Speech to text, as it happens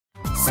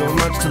So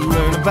much to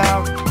learn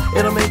about,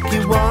 it'll make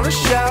you wanna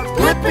shout,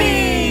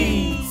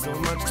 Blippi! So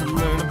much to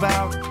learn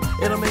about,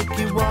 it'll make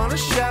you wanna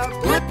shout,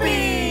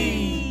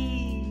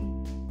 Blippi!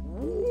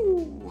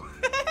 Ooh,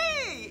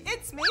 hey,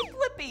 it's me,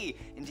 Blippi!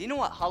 And do you know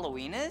what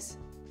Halloween is?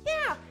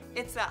 Yeah,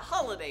 it's that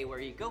holiday where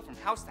you go from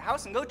house to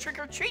house and go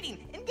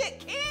trick-or-treating and get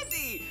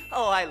candy.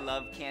 Oh, I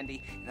love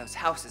candy. And those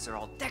houses are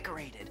all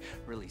decorated,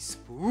 really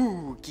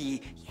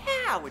spooky.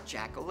 Yeah, with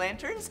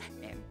jack-o'-lanterns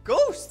and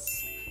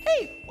ghosts.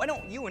 Hey, why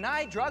don't you and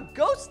I draw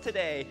ghosts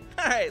today?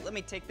 All right, let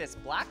me take this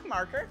black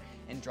marker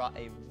and draw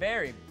a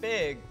very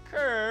big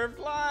curved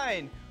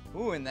line.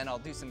 Ooh, and then I'll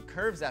do some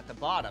curves at the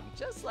bottom,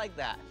 just like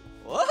that.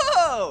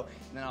 Whoa!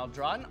 And then I'll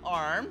draw an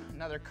arm,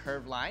 another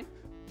curved line.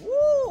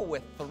 Woo,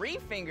 with 3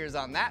 fingers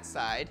on that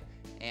side,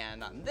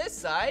 and on this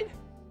side,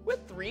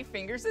 with 3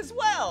 fingers as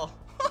well.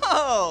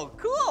 Oh,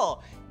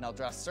 cool. And I'll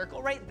draw a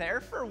circle right there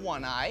for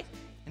one eye,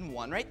 and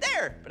one right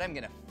there, but I'm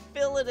gonna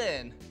fill it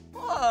in.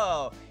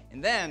 Whoa,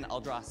 and then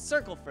I'll draw a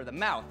circle for the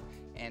mouth,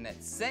 and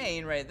it's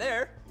saying right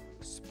there,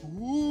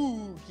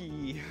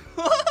 spooky.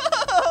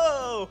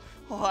 Whoa,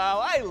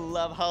 wow, I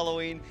love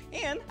Halloween,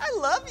 and I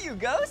love you,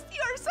 Ghost.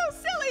 You are so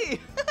silly.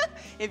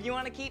 If you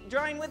want to keep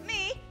drawing with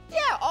me,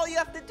 yeah, all you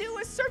have to do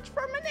is search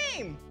for my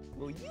name.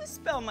 Will you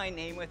spell my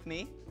name with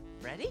me?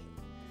 Ready?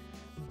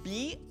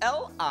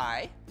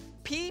 B-L-I-P-P-I,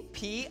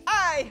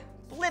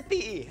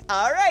 Blippi.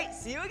 All right,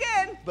 see you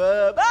again.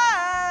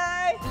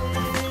 Bye-bye.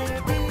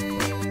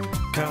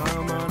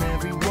 Come on,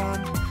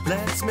 everyone,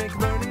 let's make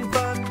learning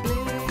fun.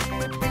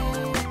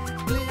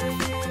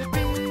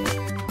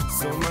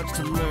 So much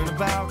to learn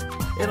about,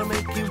 it'll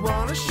make you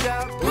wanna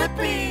shout,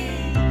 Blippi!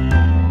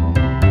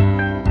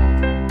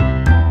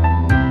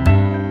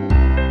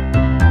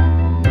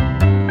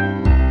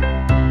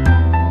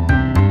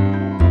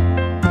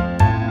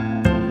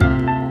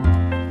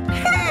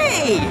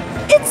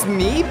 It's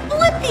me,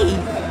 Blippi!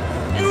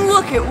 And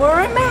look at where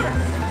I'm at!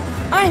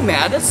 I'm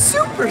at a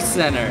super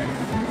center!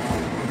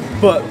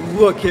 But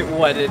look at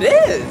what it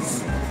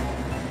is!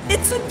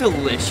 It's a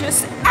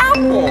delicious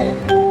apple!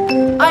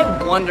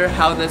 I wonder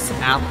how this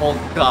apple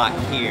got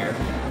here.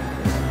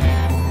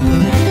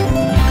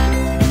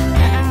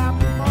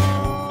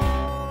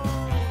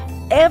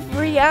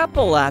 Every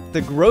apple at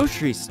the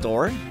grocery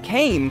store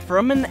came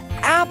from an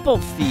apple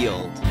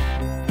field.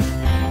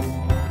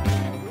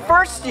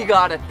 First, you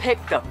gotta pick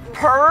the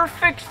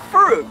perfect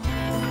fruit.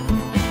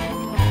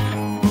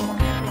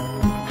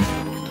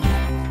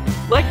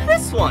 Like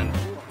this one.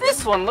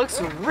 This one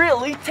looks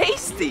really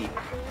tasty.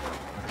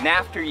 And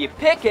after you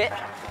pick it,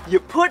 you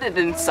put it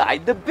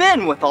inside the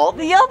bin with all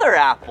the other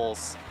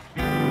apples.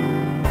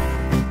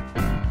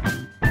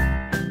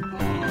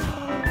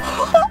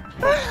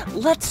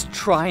 Let's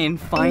try and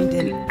find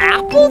an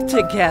apple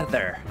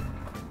together.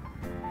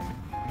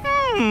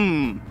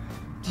 Do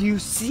you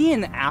see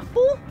an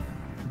apple?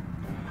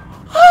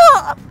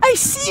 Ah, I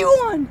see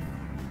one!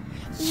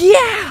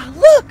 Yeah,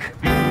 look!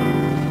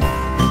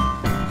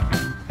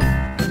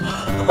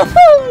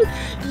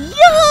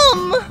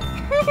 Yum!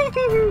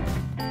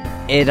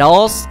 It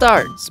all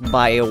starts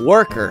by a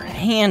worker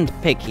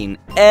hand-picking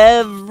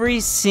every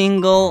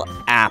single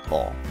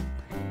apple.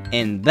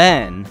 And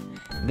then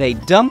they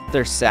dump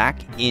their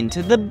sack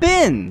into the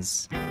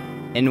bins.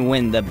 And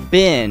when the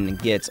bin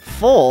gets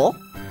full,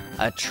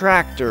 a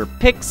tractor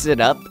picks it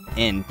up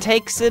and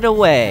takes it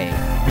away.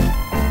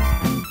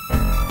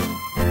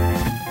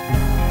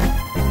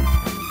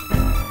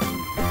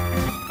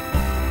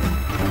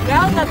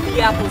 Now that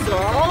the apples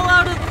are all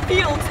out of the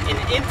fields and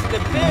into the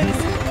bins,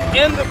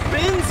 and the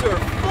bins are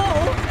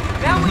full,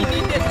 now we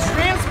need to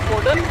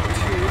transport them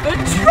to the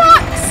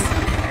trucks!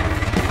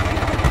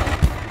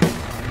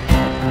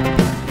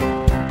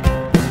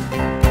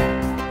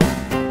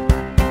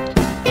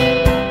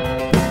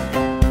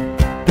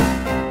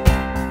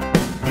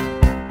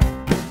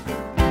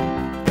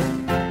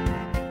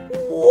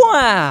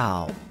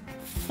 Wow!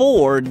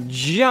 4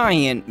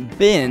 giant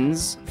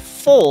bins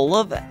full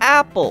of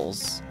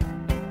apples.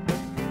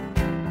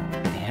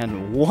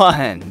 And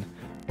 1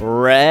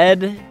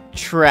 red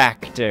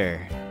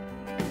tractor.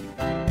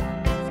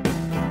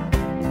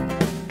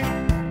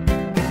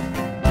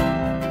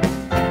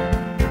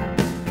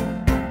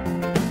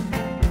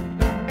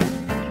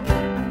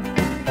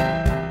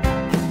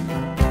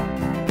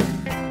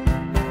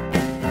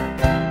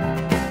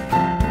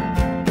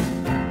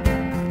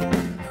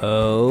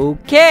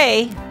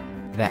 Okay,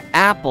 the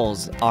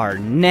apples are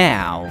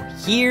now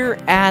here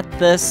at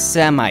the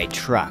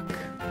semi-truck.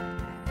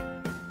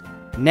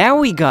 Now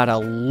we gotta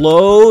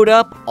load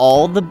up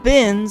all the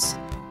bins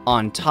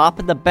on top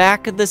of the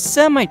back of the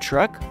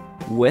semi-truck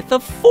with a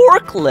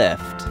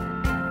forklift.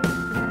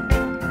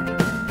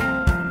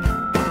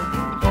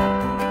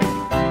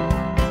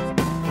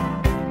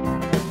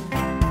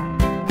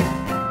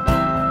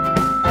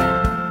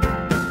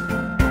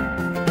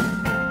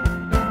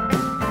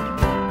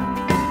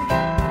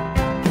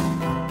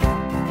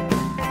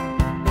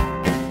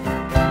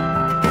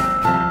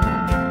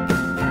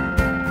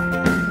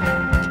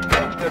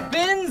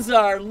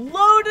 Are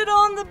loaded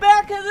on the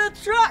back of the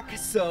truck,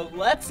 so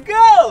let's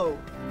go!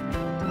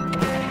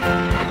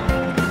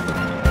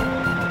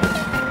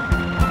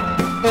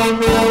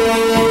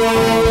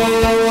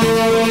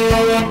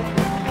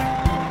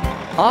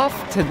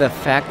 Off to the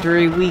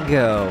factory we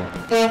go.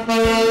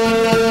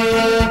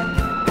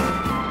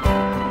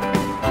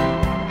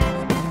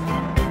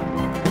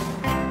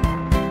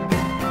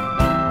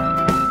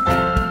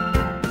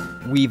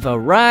 We've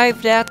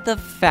arrived at the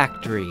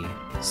factory,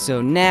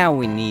 so now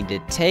we need to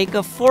take a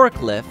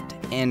forklift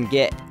and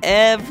get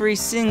every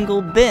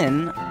single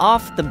bin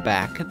off the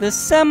back of the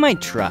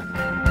semi-truck.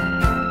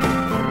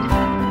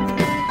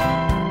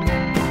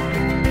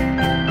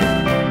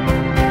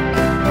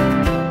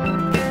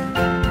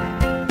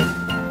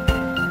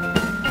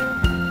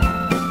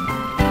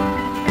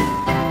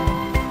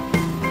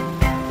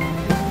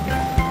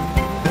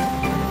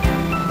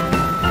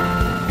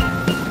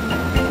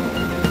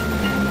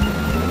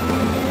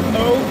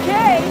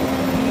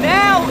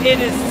 It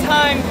is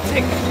time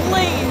to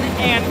clean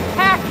and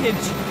package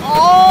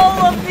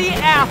all of the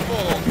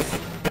apples.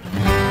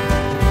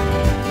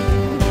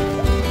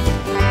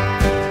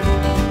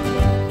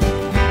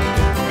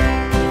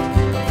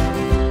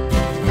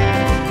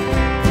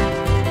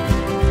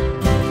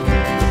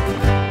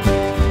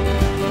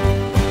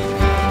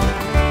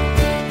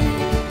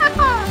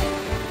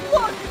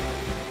 Look!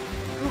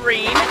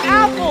 Green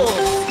apples!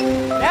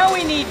 Now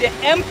we need to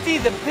empty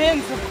the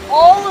bins of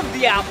all of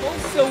the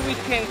apples so we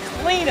can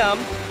clean them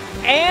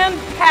and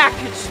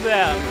package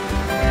them.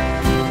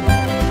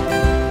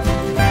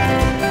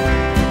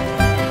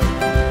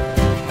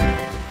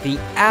 The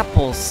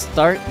apples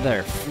start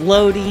their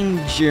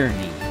floating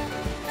journey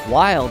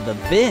while the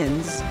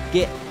bins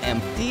get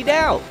emptied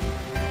out.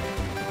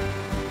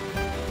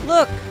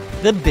 Look,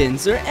 the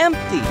bins are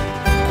empty.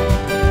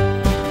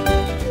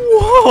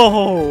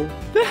 Whoa,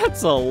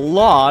 that's a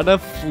lot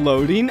of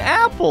floating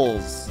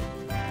apples.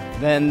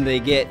 Then they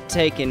get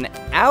taken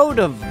out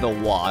of the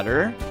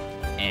water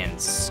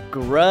and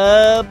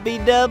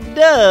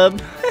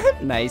scrubby-dub-dub,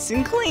 nice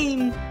and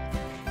clean.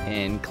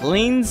 And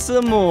clean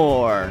some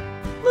more.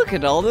 Look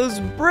at all those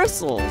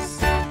bristles.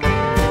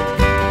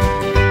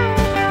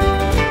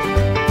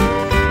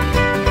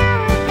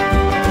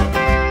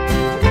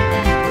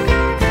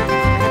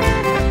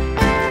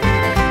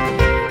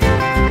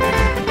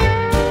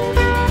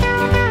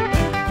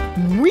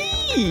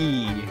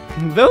 Whee!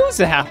 Those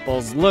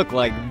apples look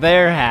like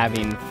they're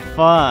having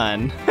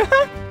fun.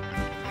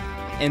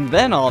 And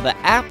then all the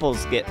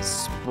apples get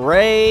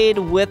sprayed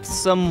with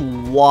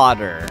some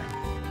water.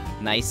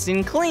 Nice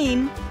and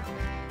clean.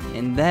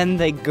 And then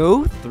they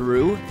go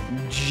through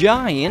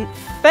giant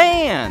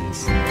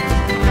fans.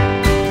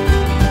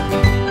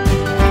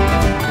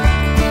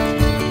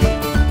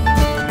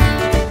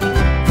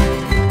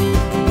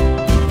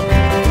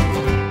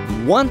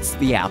 Once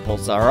the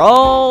apples are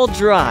all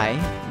dry,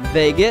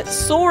 they get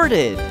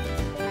sorted.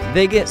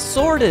 They get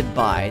sorted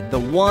by the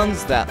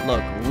ones that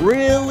look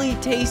really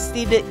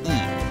tasty to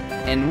eat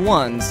and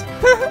ones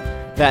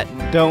that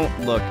don't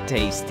look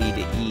tasty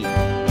to eat.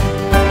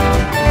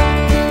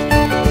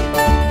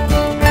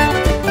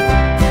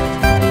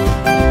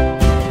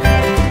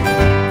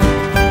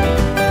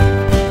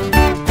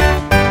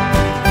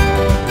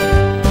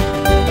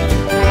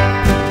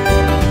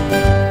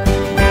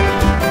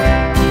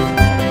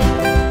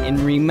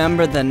 And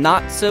remember the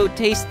not so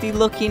tasty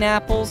looking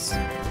apples?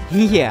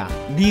 Yeah,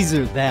 these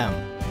are them.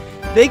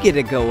 They get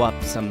to go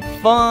up some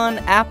fun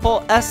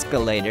apple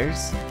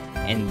escalators,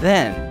 and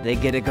then they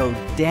get to go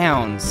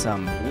down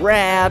some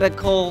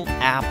radical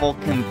apple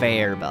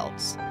conveyor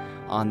belts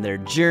on their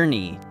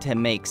journey to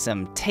make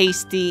some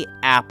tasty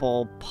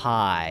apple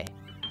pie.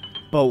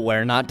 But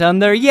we're not done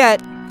there yet.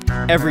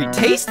 Every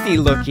tasty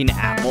looking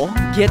apple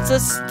gets a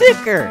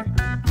sticker.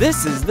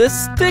 This is the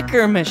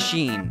sticker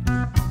machine.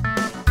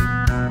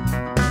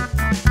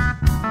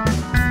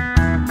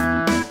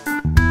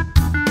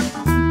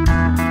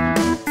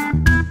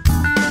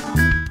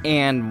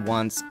 And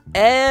once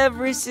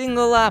every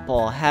single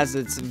apple has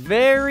its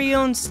very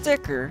own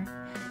sticker,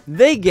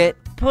 they get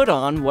put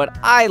on what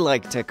I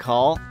like to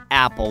call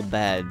apple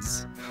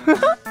beds.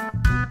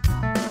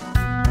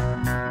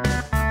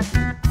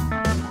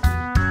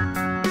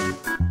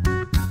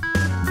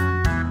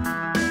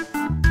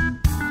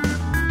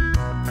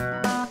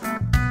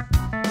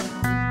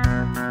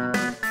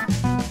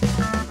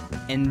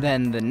 And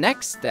then the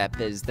next step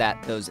is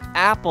that those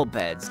apple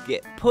beds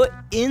get put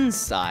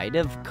inside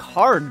of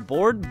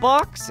cardboard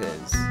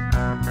boxes.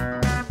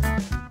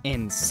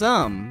 And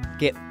some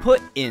get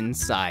put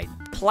inside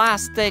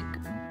plastic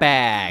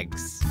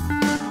bags.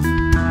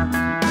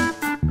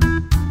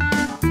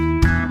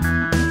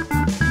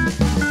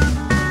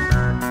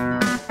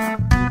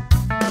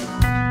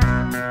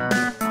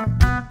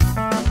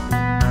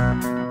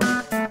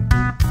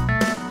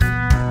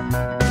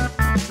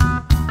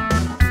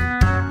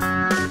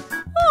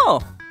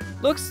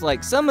 Looks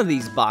like some of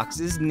these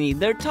boxes need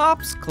their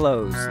tops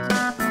closed.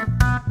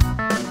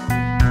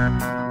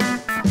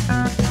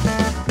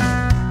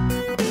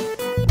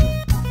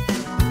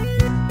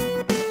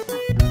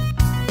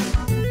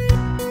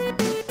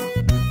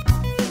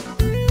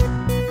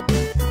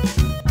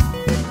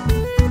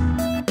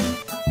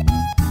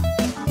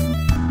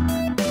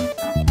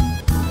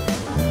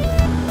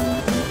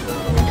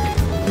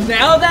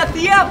 Now that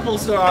the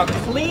apples are all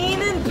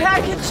clean and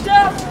packaged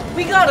up,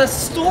 we gotta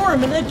store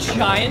them in a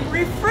giant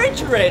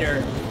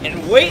refrigerator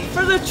and wait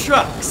for the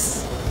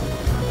trucks.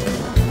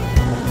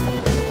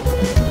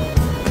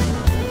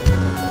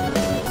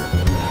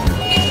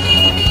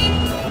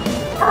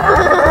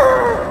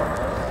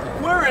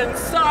 We're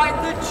inside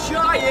the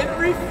giant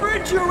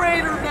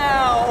refrigerator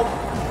now.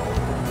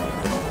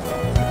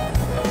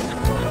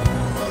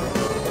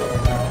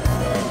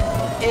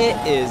 It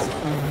is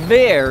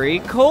very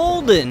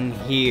cold in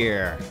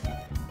here.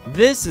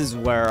 This is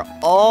where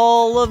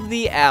all of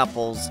the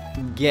apples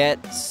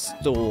get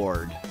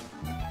stored.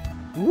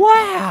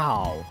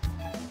 Wow!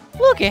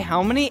 Look at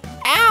how many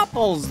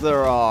apples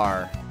there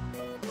are.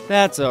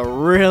 That's a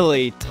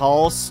really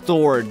tall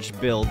storage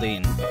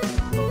building.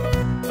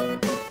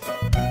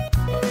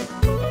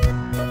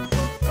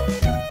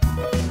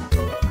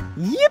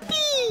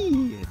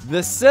 Yippee!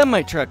 The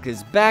semi-truck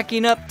is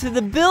backing up to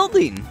the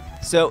building,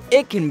 so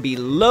it can be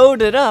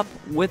loaded up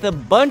with a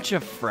bunch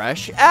of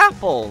fresh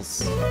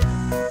apples.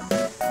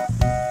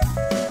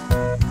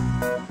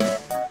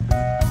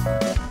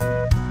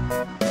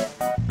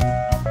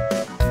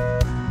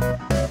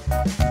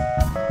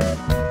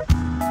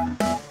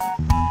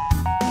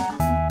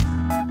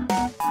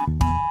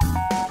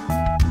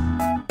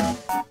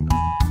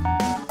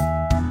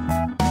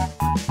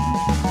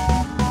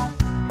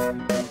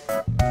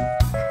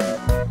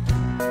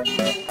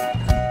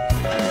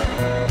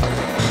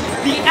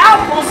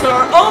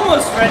 Are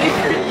almost ready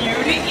for you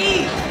to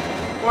eat.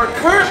 We're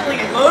currently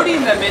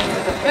loading them into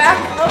the back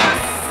of a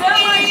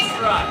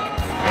semi-truck.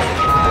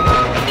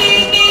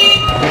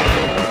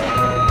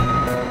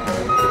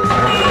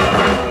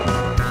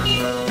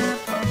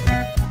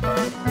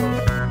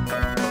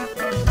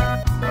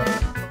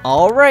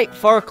 All right,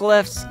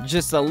 Farklefts,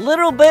 just a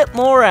little bit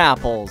more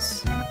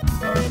apples.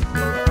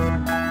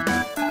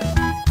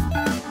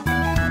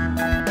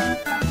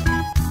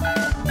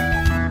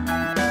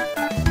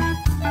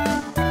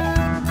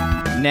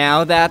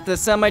 Now that the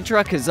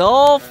semi-truck is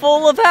all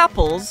full of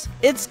apples,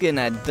 it's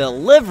gonna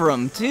deliver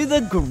them to the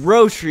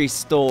grocery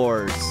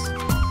stores.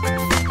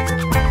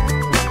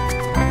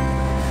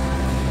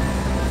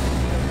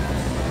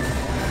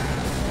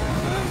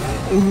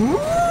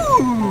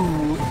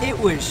 Ooh, it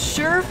was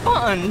sure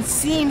fun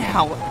seeing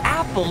how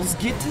apples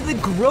get to the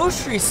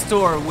grocery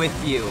store with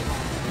you.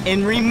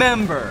 And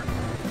remember,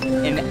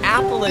 an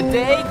apple a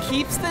day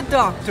keeps the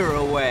doctor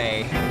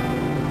away.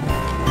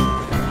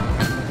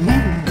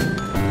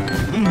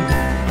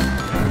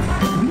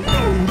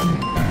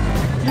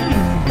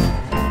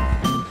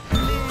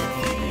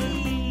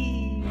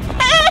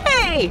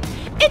 Hey!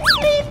 It's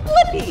me,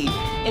 Blippi!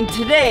 And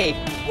today,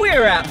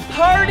 we're at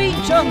Party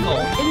Jungle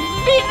in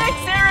Phoenix,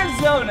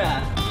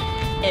 Arizona!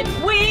 And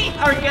we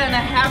are gonna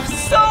have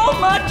so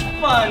much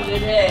fun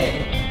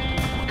today!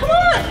 Come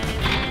on!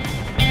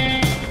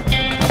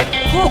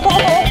 Whoa,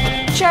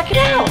 check it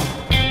out!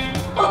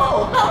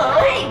 Oh, hello!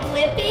 Hi,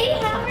 Blippi.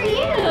 How are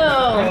you?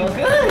 I'm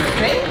good,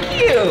 thank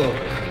you!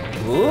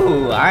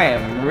 Ooh, I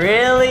am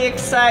really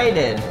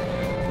excited!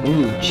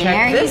 Ooh,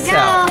 check this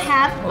out! There you go,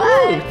 have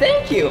fun! Ooh,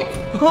 thank you!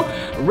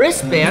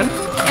 Wristband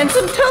and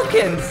some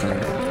tokens!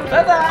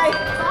 Bye-bye!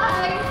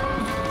 Bye!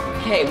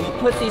 Okay, we'll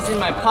put these in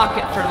my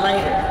pocket for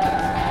later.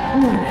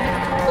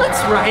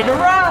 Let's ride a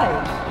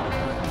ride!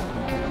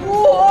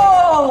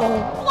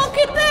 Whoa! Look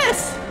at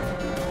this!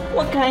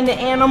 What kind of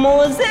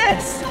animal is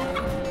this?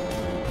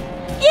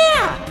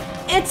 Yeah!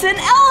 It's an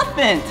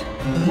elephant!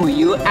 Will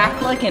you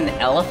act like an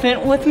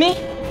elephant with me?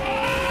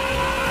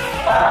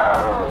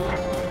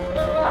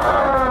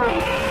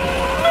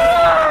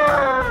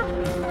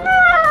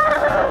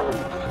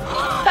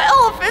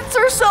 Elephants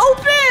are so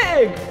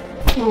big!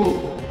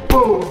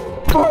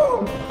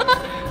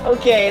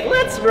 Okay,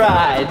 let's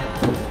ride.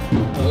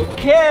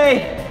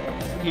 Okay,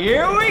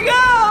 here we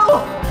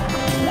go!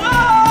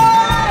 Whoa!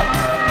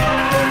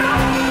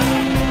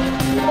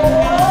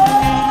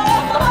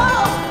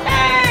 Whoa!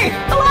 Hey,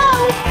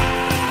 hello!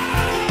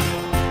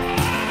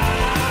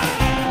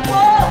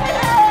 Whoa,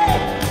 hey!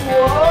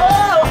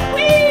 Whoa,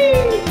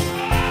 whee!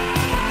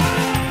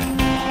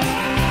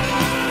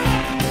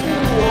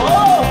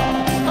 Whoa!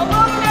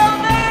 Hello down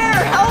there!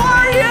 How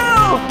are you?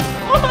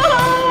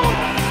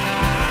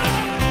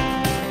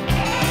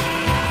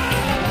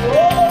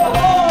 Whoa!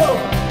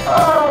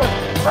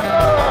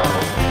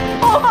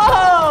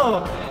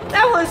 Whoa!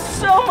 That was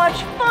so much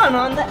fun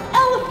on the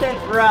elephant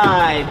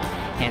ride!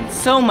 And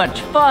so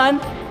much fun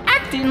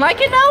acting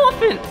like an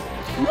elephant!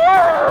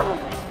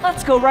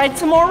 Let's go ride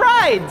some more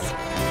rides!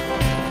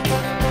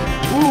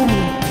 Ooh.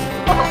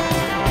 Whoa.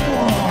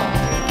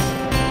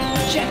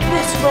 Check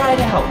this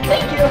ride out!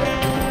 Thank you!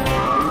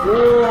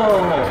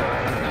 Whoa!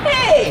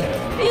 Hey!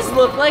 These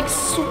look like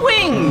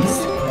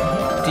swings!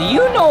 Do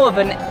you know of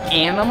an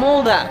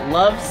animal that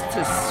loves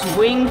to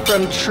swing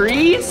from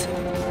trees?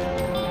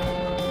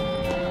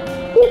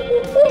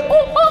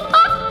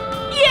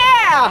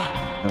 Yeah!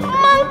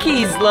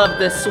 Monkeys love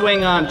to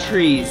swing on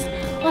trees.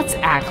 Let's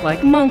act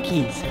like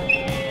monkeys.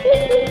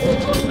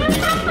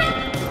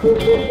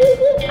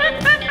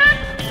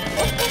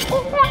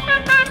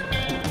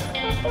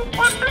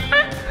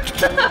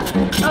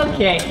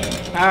 Okay,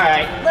 all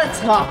right, let's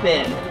hop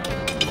in.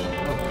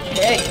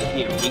 Okay,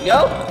 here we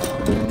go.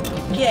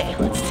 Okay,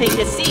 let's take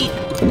a seat.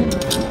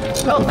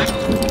 Oh.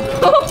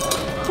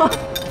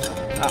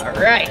 All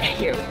right,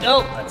 here we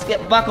go. Let's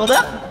get buckled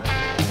up.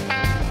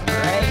 All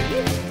right.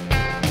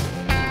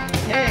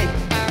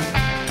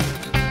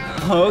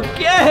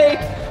 Okay,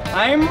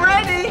 I'm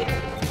ready.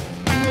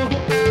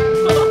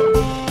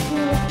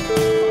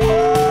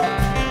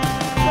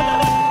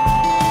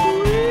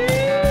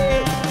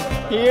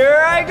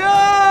 Here I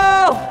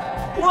go!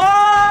 Whoa!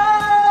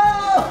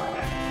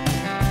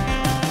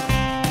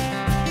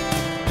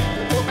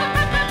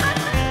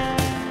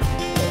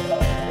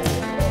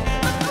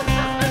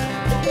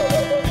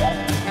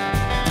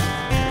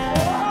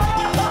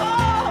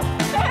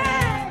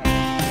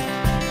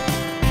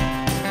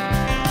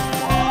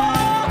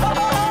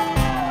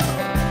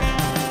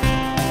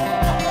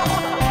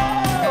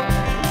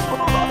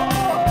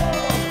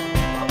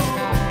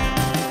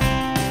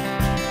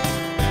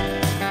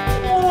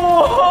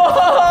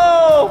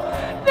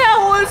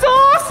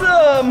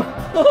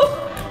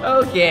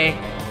 Okay.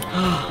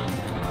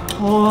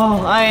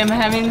 Oh, I am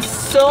having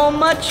so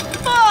much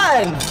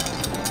fun.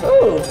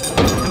 Ooh,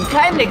 I'm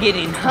kind of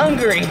getting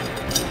hungry.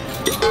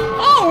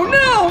 Oh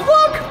no,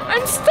 look,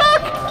 I'm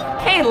stuck.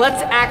 Hey,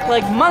 let's act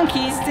like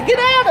monkeys to get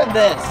out of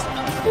this.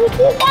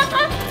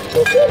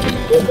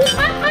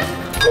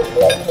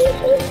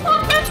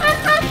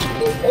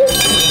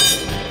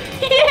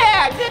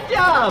 Yeah, good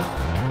job.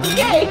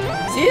 Okay,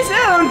 see you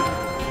soon.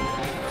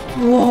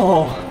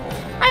 Whoa,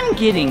 I'm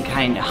getting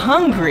kind of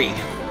hungry.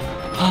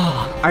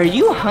 Are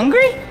you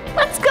hungry?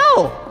 Let's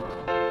go.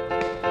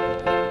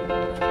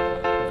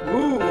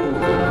 Ooh,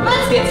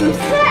 let's get some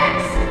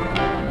snacks.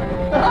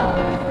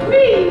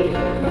 Whee!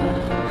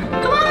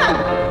 Come on.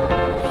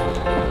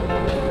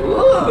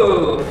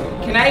 Ooh,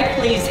 can I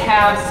please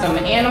have some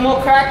animal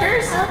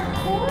crackers? Of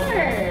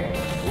course.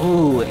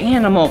 Ooh,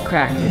 animal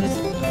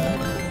crackers.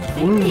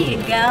 There you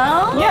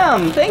go.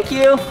 Yum, thank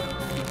you.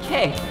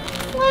 Okay,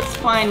 let's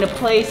find a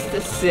place to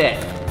sit.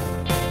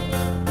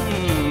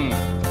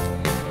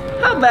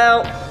 How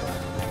about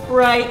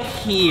right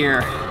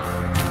here?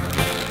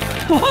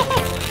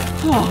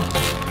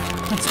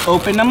 Let's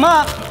open them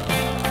up.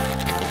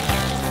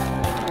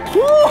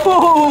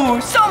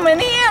 Ooh, so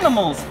many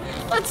animals.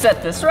 Let's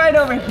set this right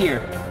over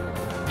here.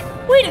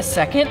 Wait a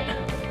second,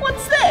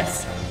 what's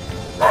this?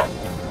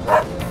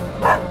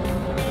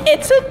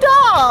 It's a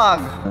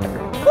dog.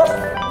 Woof,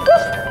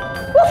 woof,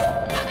 woof.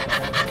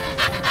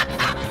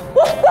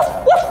 Woof, woof,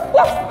 woof,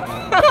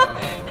 woof.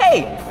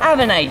 Hey, I have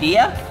an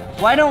idea.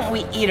 Why don't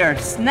we eat our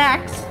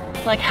snacks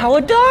like how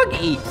a dog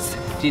eats?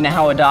 Do you know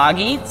how a dog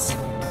eats?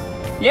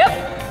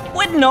 Yep,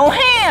 with no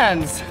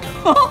hands.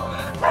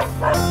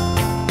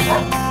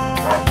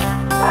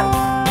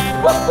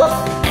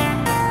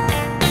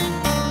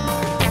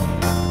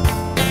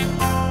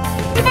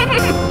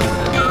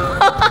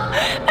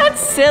 That's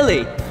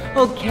silly.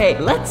 Okay,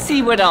 let's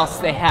see what else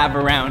they have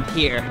around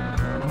here.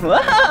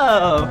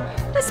 Whoa,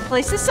 this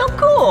place is so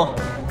cool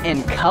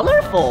and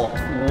colorful.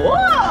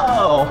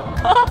 Whoa.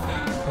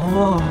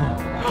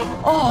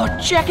 Oh,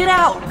 check it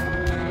out!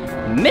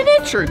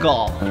 Miniature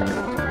golf.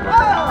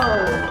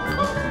 Whoa!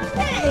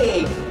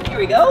 Hey, here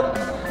we go.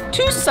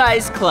 2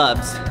 size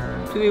clubs.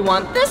 Do we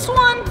want this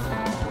one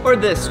or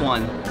this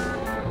one?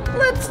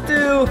 Let's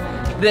do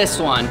this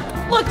one.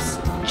 Looks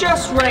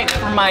just right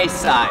for my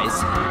size.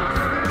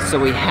 So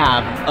we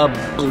have a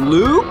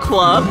blue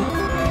club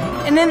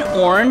and an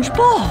orange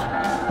ball.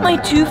 My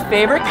 2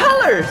 favorite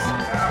colors.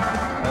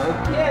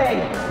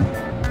 Okay,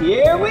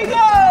 here we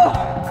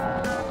go.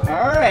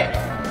 All right,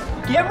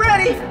 get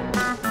ready.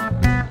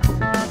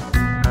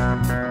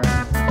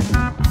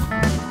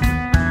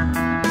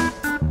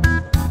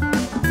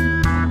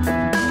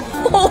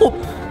 Oh,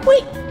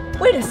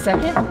 wait a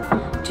second.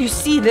 Do you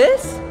see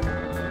this?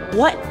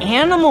 What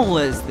animal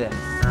is this?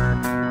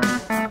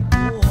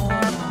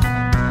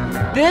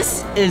 Whoa.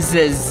 This is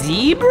a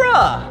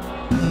zebra.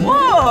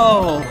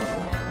 Whoa.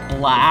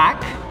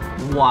 Black,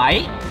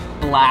 white,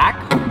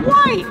 black,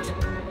 white.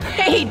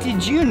 Hey,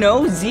 did you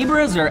know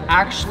zebras are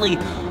actually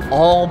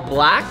all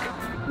black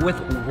with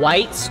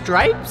white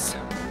stripes?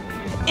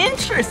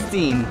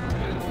 Interesting.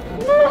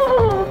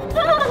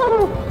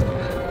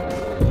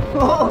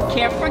 Oh,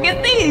 can't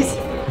forget these.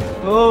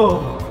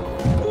 Oh,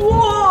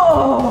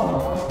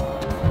 whoa,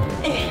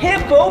 a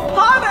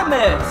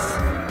hippopotamus.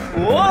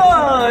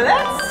 Whoa,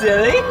 that's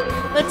silly.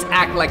 Let's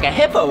act like a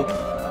hippo.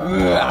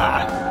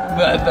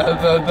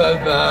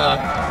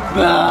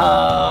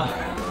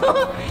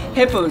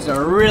 Hippos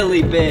are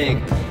really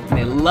big.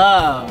 They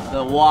love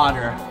the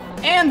water.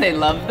 And they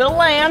love the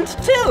land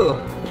too.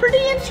 Pretty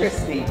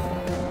interesting.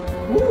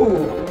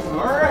 Ooh,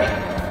 all right.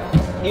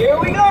 Here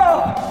we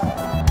go.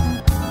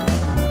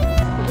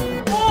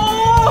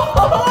 Whoa!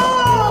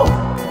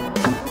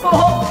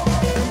 Oh,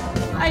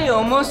 I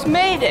almost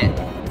made it.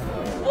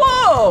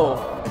 Whoa!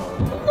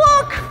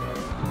 Look!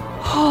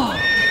 Oh,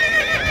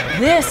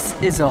 this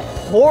is a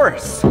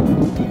horse.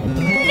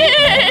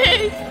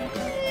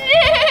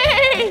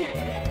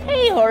 Hey,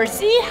 Hey,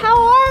 horsey, how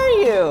are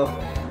you?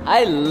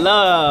 I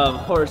love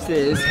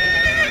horses.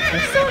 They're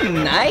so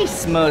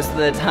nice most of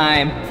the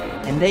time,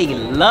 and they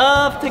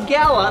love to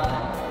gallop.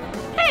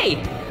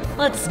 Hey,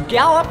 let's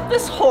gallop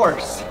this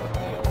horse.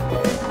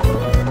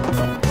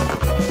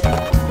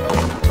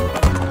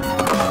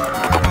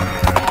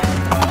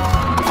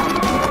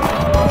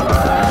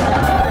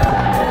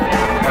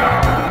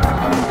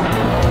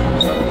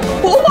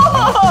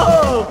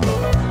 Whoa!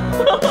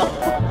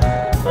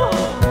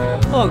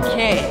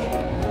 Okay,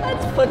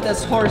 let's put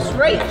this horse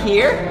right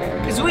here,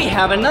 because we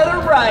have another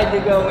ride to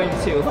go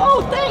into.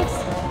 Oh, thanks.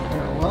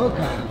 You're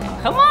welcome.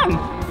 Come on.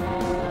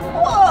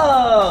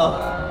 Whoa.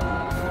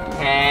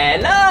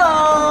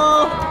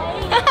 Hello.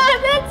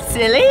 That's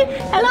silly.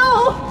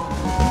 Hello.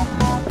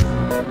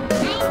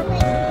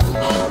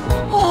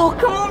 Oh,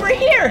 come over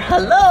here.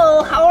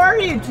 Hello. How are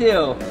you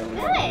two?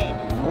 Good.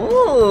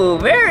 Ooh,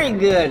 very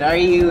good. Are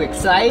you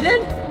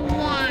excited?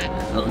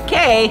 Yeah.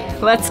 Okay,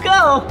 let's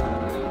go.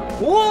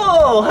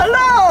 Whoa,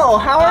 hello.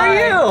 How are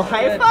you?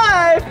 High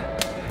five.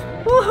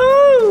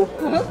 Woohoo!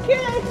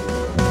 Okay.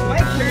 My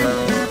turn.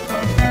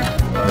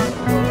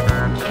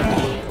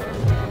 Okay.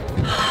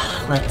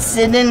 Let's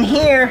sit in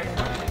here.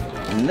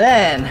 And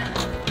then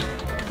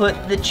put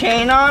the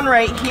chain on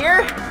right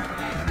here.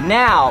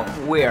 Now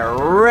we're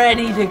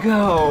ready to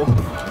go.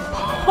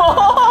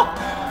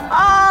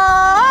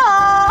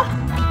 Ah!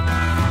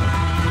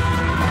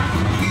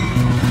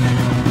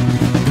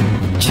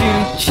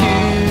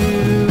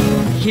 Choo-choo.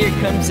 Here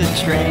comes a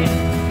train.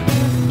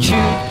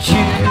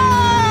 Choo-choo.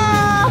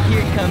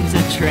 Here comes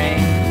a train.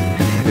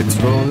 It's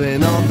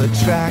rolling on the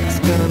tracks,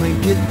 gonna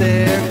get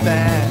there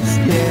fast,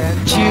 yeah.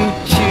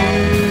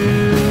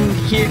 Choo-choo,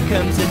 here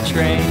comes a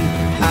train.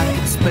 I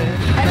could spend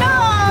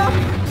Hello!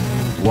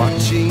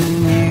 watching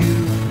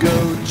you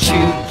go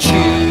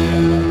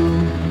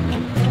choo-choo.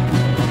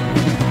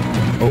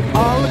 Oh,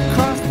 all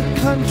across the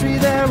country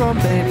there are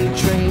many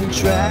train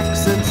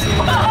tracks and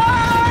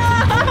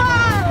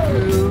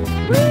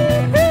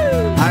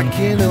I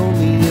can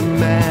only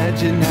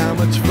imagine how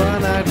much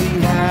fun I'd be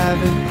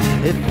having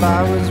if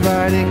I was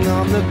riding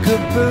on the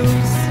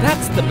caboose.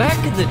 That's the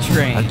back of the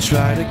train. I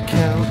try to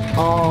count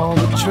all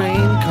the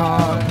train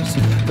cars,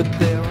 but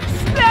there are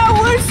That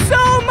was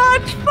so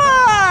much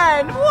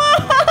fun!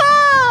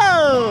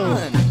 Whoa!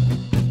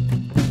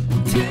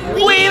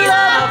 We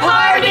love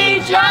Party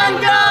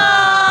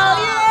Jungle!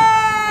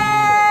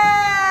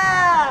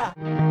 Yeah!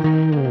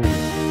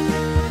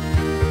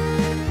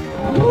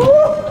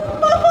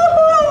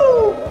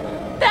 Woo-hoo-hoo!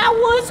 That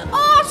was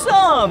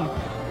awesome!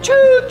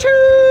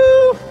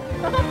 Choo-choo!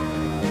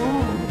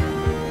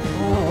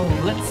 Oh,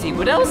 let's see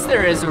what else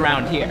there is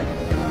around here.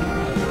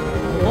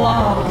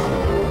 Whoa!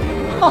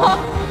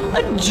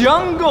 A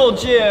jungle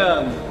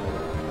gym!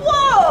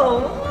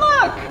 Whoa,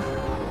 look!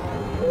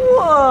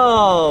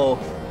 Whoa!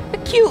 A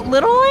cute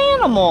little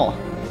animal.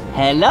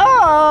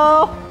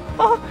 Hello!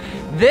 Oh,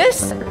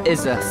 this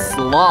is a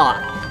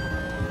sloth.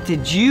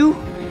 Did you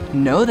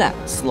know that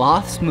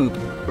sloths move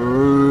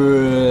really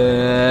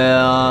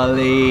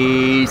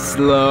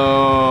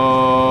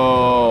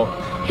slow?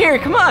 Here,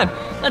 come on.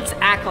 Let's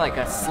act like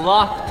a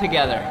sloth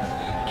together.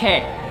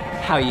 Okay,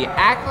 how you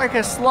act like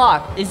a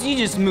sloth is you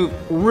just move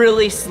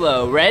really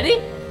slow.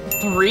 Ready?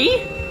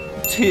 3,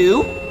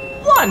 2,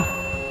 1.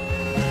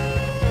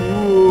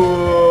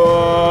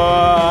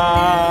 Whoa!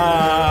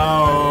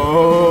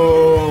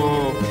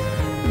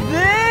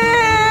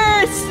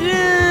 This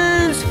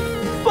is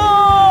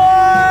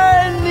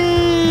funny!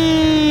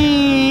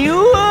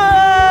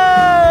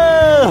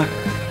 Whoa!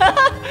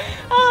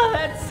 Oh,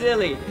 that's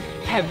silly.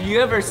 Have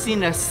you ever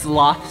seen a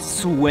sloth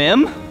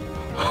swim?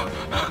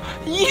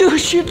 You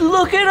should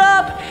look it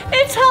up.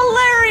 It's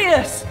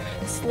hilarious.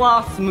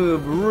 Sloths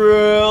move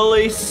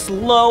really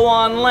slow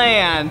on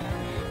land,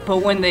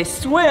 but when they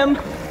swim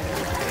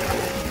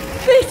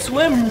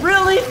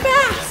really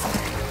fast.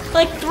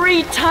 Like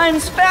 3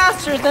 times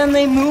faster than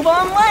they move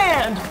on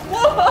land.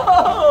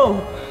 Whoa!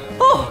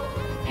 Oh,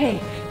 hey,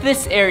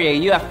 this area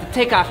you have to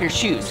take off your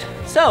shoes.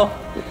 So,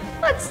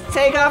 let's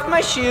take off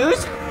my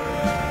shoes.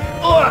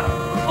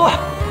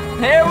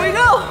 There we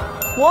go.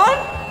 1,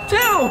 2,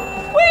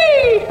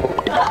 whee!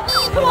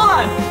 Come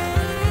on.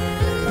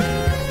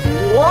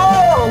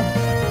 Whoa!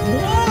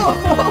 Whoa!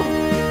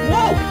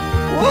 Whoa!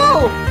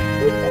 Whoa!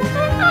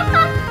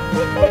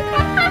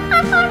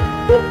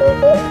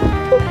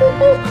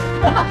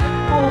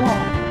 Oh,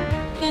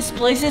 this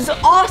place is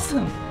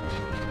awesome.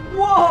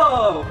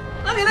 Whoa!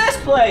 Look at this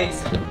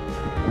place.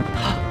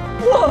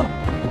 Whoa!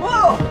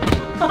 Whoa!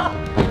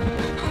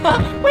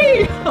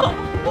 Whee!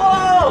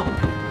 Whoa!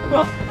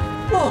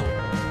 Whoa!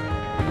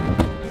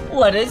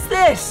 What is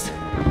this?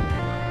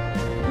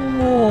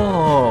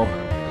 Whoa!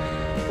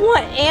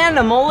 What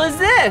animal is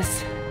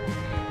this?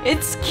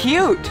 It's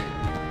cute.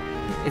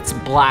 It's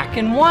black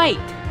and white.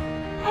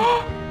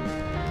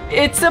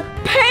 It's a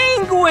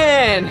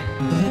penguin!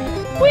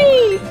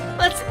 Whee!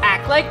 Let's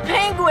act like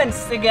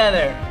penguins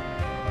together.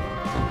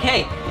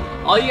 Okay,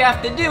 all you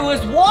have to do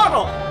is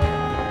waddle.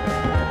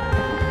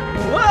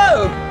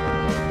 Whoa!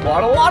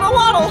 Waddle, waddle,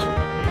 waddle.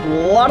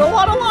 Waddle,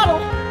 waddle, waddle.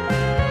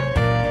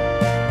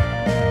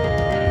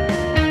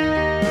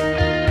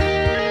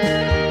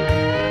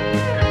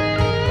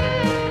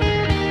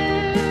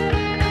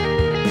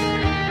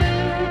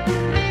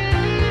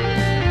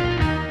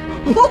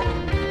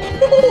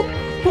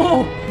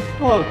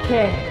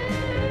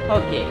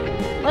 Okay,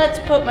 let's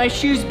put my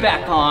shoes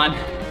back on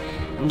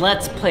and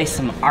let's play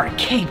some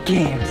arcade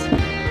games.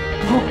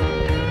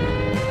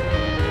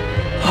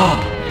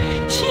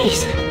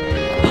 Jeez.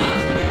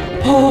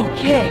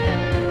 Okay,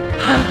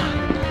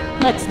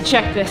 let's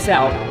check this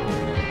out.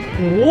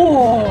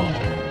 Whoa,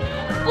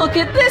 look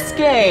at this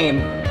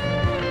game.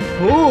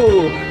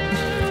 Ooh,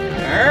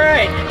 all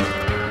right,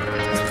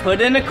 let's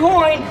put in a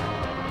coin.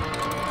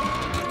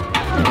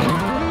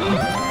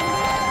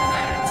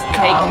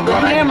 Take the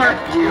hammer.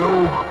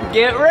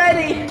 Get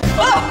ready.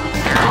 Oh!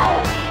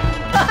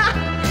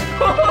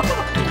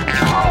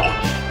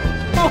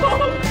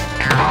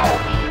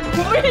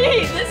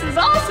 Wait, this is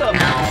awesome.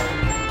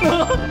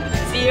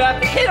 So you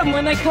have to hit them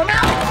when they come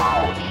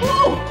out.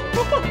 Whoa!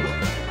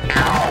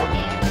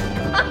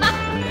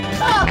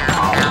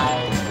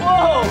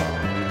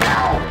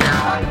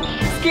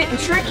 It's getting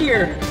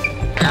trickier.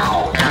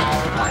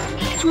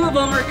 2 of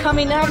them are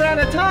coming out at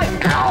a time.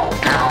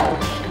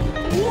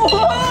 Whoa!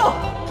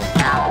 Whoa!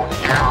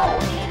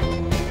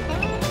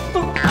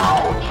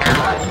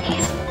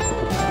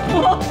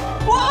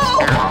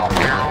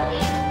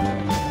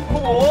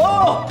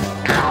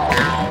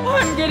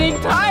 I'm getting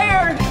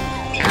tired!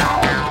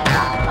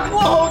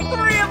 Whoa,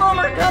 3 of them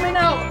are coming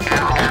out!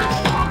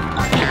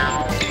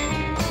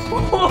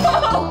 Whoa!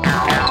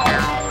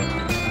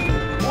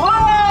 Whoa!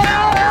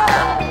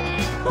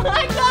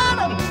 I got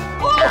him!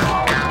 Whoa!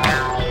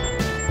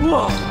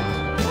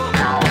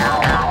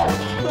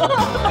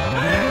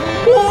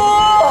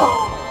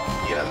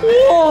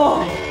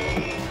 Whoa!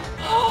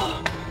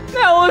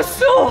 That was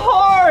so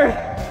hard!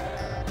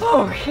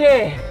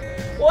 Okay,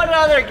 what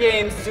other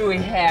games do we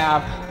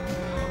have?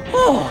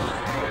 Oh,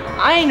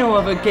 I know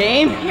of a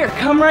game. Here,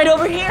 come right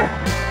over here.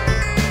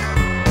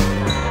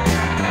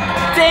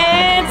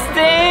 Dance,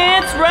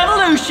 Dance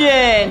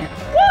Revolution!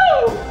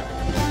 Woo!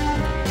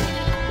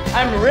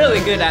 I'm really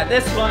good at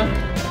this one.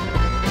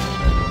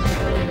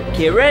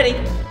 Get ready.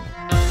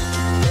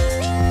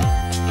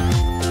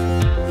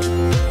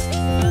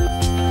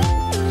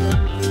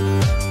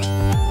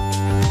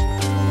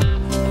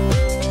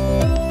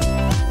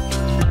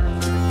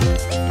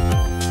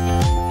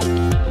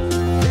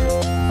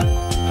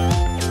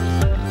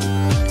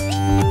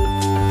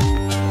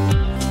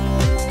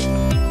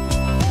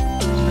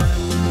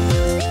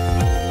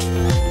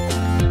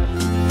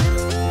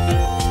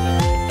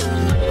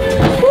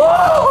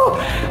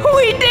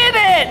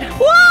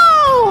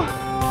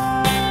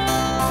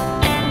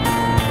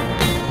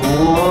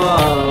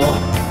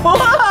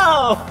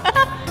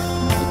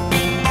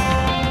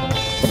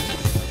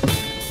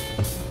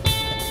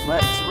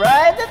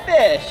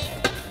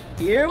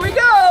 Here we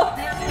go!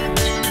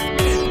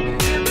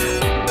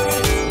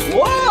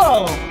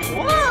 Whoa!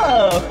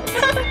 Whoa!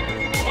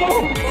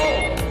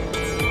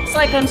 It's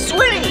like I'm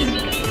swimming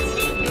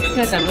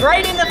because I'm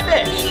riding the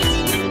fish.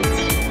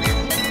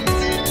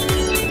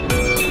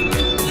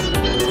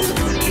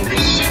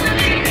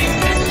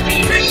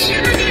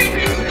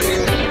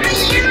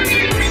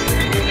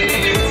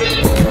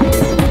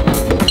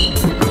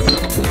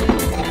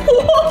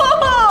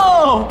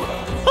 Whoa!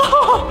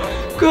 Oh,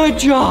 good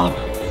job!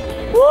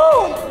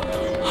 Woo!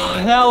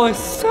 That was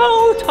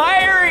so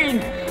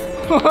tiring!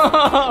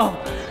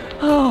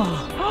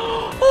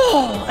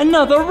 Oh,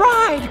 another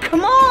ride!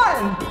 Come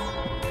on!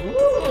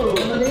 Woo!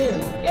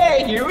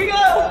 Okay, here we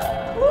go!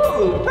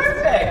 Woo!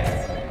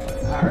 Perfect!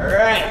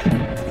 Alright!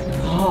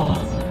 Oh.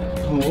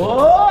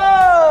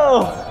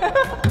 Whoa!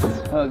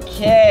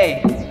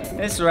 Okay,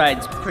 this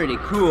ride's pretty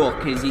cool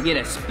because you get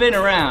to spin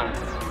around.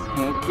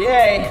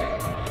 Okay.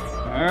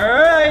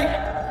 Alright!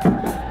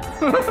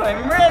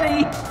 I'm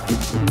ready!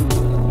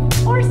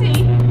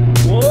 Horsey!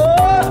 Whoa!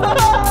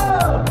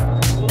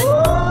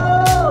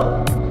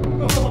 Whoa!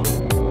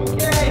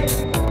 Okay,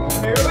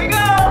 here we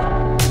go!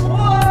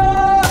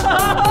 Whoa!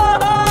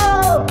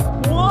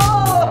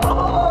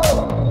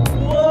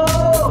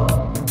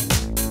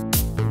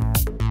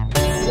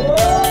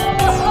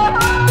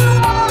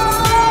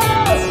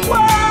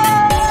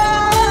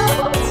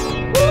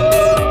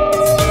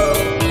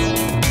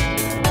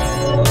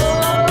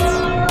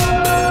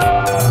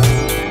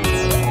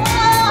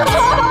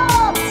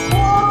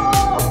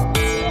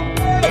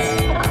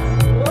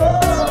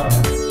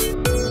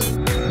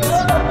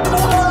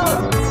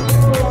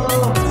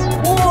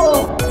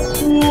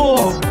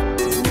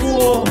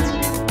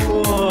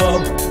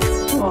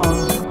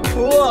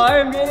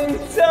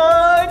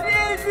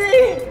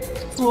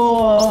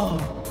 Whoa!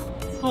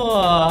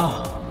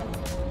 Whoa!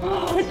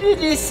 Did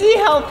you see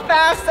how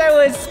fast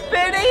I was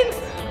spinning?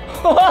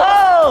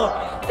 Whoa!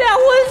 That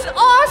was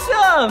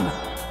awesome!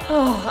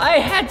 Oh, I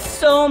had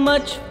so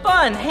much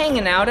fun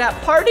hanging out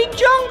at Party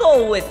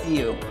Jungle with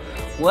you.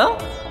 Well,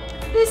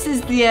 this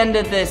is the end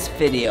of this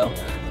video.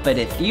 But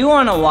if you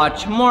want to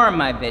watch more of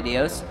my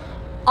videos,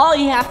 all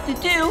you have to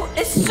do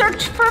is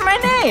search for my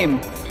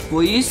name.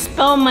 Will you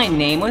spell my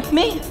name with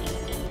me?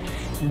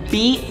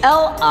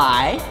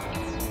 B-L-I-P-P-I.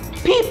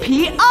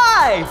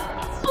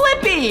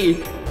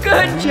 Blippi.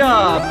 Good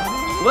job.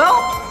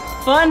 Well,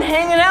 fun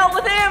hanging out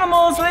with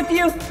animals with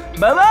you.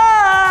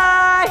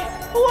 Bye-bye.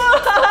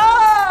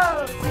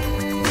 Whoa!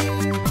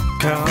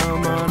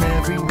 Come on,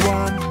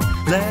 everyone,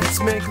 let's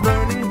make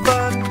learning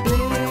fun.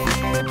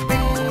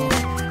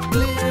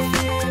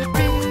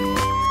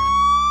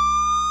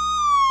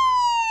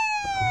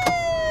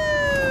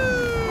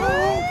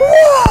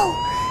 Whoa!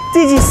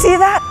 Did you see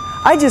that?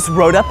 I just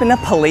rode up in a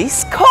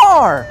police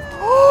car.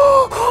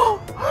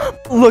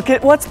 Look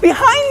at what's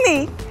behind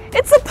me.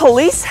 It's a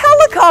police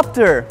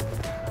helicopter.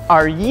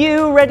 Are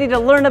you ready to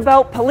learn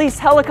about police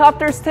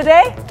helicopters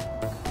today?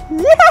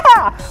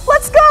 Yeah,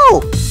 let's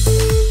go.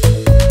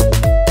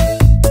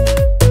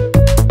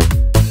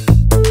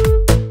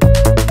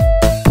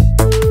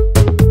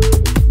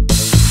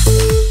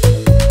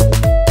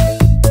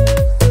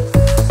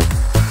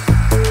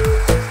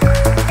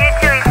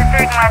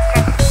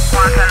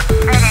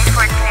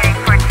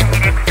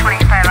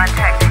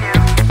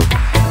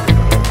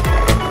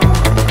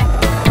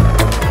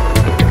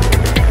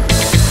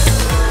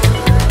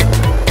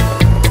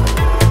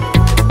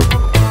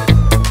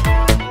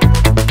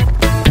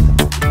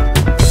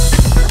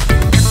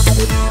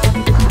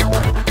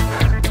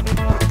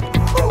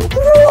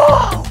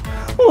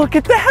 Look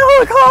at the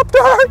helicopter!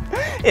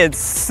 It's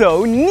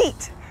so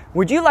neat!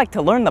 Would you like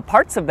to learn the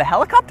parts of the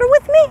helicopter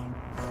with me?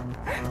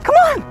 Come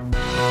on!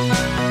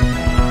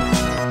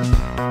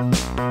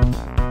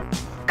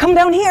 Come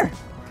down here.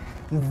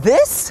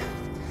 This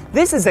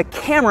is a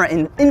camera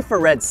and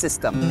infrared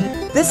system.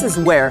 This is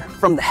where,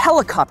 from the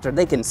helicopter,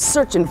 they can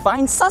search and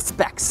find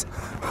suspects.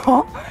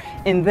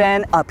 And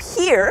then up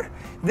here,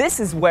 this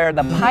is where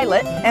the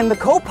pilot and the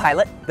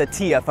co-pilot, the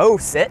TFO,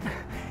 sit.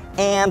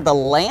 And the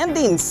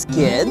landing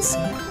skids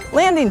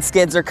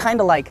are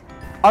kind of like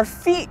our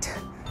feet.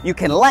 You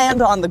can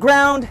land on the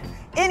ground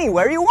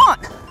anywhere you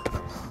want.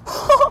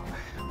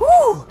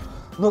 Woo!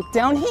 Look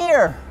down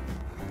here.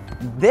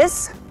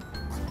 This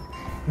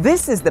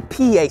is the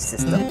PA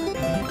system.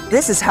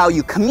 This is how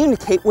you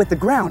communicate with the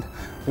ground.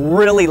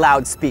 Really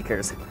loud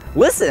speakers.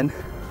 Listen.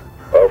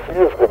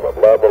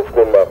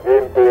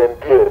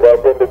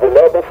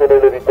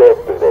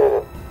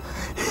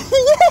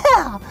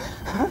 Yeah!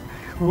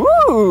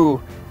 Woo!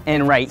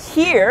 And right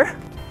here,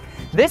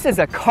 this is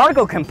a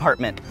cargo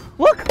compartment.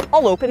 Look,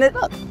 I'll open it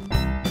up.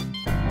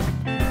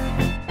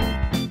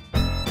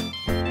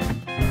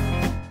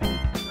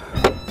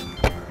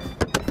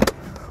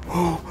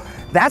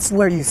 That's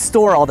where you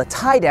store all the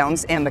tie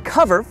downs and the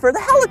cover for the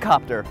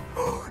helicopter.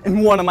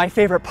 And one of my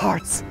favorite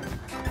parts.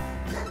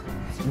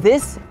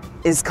 This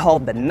is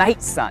called the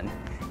night sun.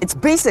 It's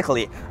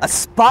basically a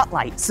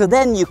spotlight, so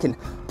then you can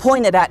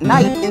point it at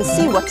night and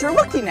see what you're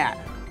looking at.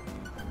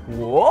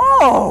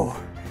 Whoa!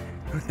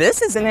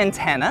 This is an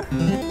antenna.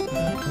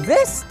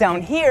 This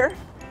down here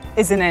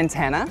is an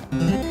antenna.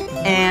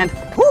 And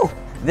whoo,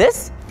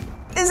 this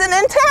is an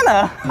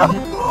antenna.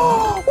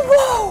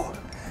 Whoa!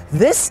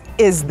 This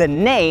is the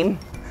name,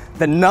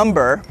 the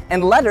number,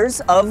 and letters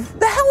of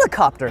the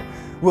helicopter.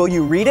 Will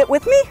you read it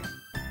with me?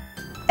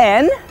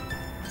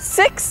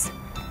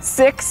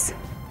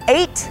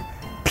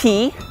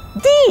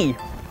 N668PD.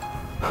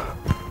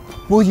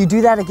 Will you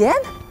do that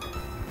again?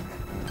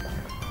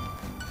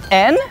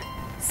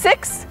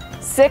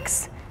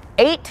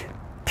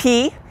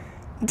 N668PD.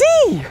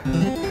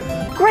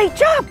 Great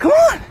job, come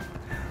on.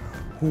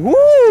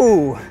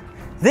 Woo!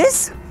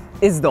 This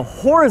is the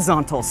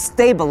horizontal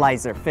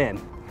stabilizer fin.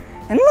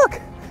 And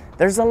look,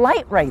 there's a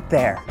light right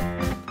there.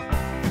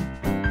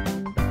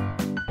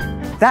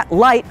 That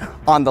light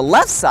on the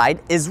left side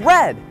is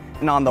red,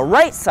 and on the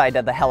right side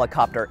of the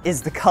helicopter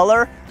is the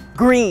color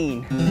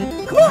green.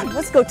 Come on,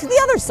 let's go to the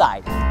other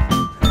side.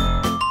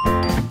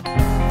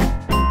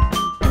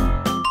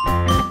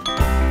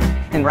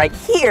 And right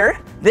here,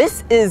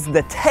 this is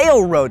the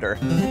tail rotor.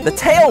 The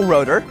tail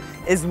rotor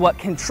is what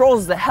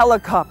controls the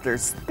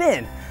helicopter's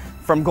spin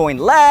from going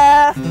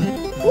left,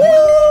 woo,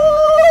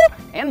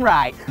 and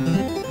right.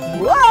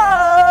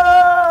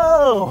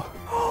 Whoa!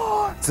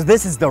 So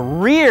this is the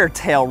rear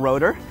tail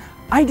rotor.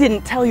 I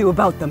didn't tell you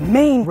about the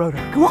main rotor.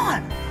 Come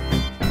on.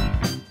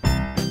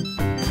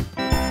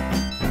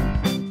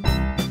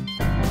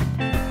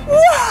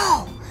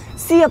 Wow!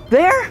 See up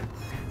there?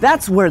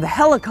 That's where the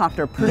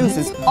helicopter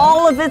produces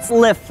all of its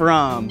lift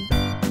from.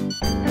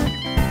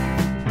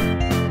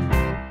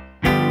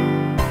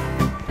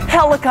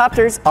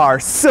 Helicopters are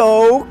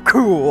so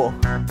cool.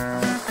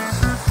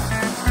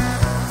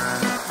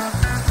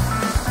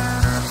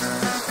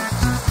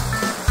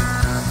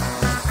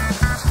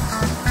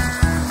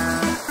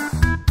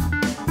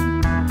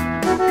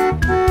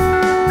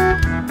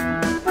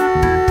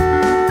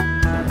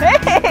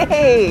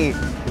 Hey,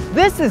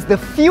 this is the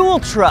fuel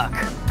truck.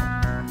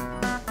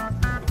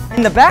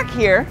 In the back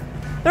here,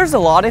 there's a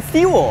lot of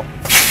fuel.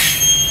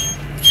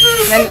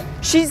 And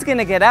she's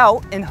gonna get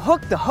out and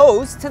hook the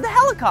hose to the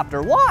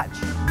helicopter. Watch.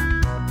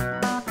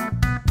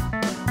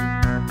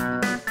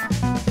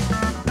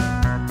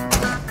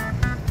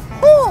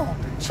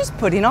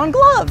 putting on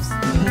gloves.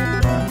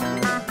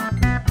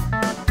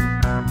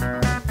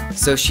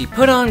 So she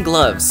put on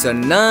gloves so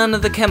none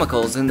of the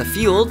chemicals in the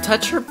fuel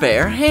touch her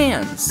bare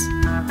hands.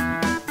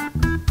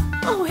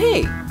 Oh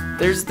hey,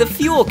 there's the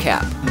fuel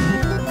cap.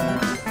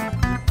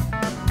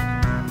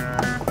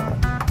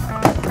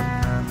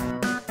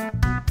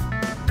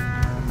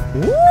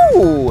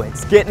 Ooh,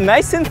 it's getting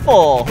nice and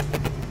full.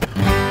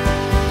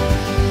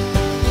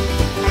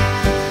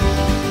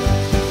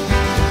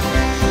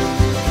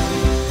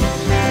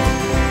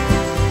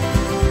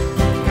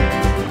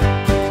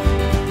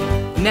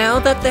 Now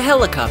that the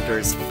helicopter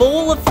is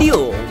full of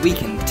fuel, we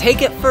can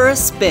take it for a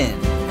spin.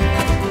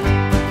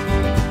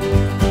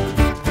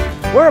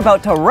 We're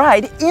about to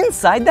ride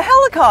inside the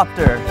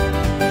helicopter.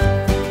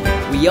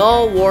 We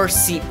all wore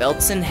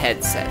seatbelts and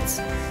headsets,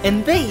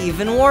 and they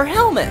even wore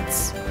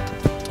helmets.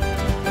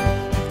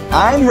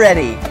 I'm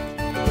ready.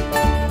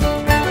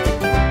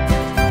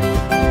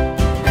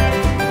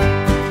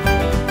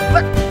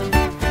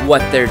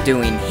 What they're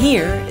doing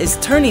here is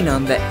turning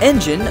on the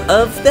engine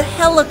of the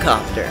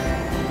helicopter.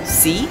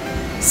 See?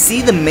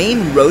 See the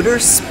main rotor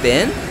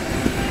spin?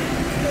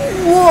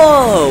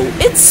 Whoa!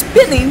 It's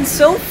spinning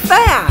so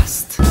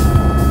fast!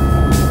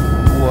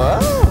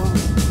 Whoa!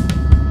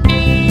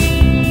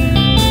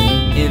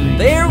 And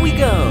there we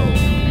go!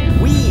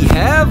 We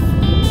have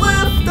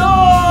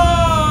liftoff!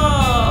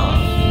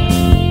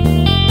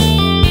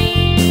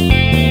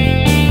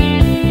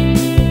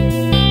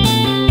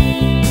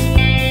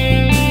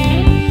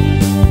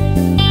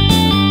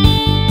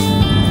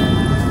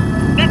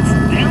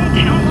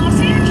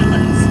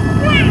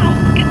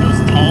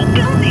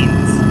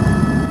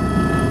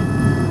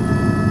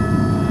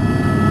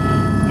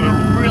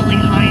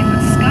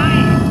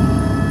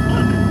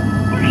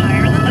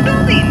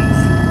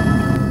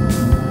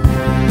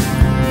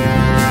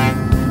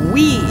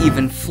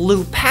 Even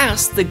flew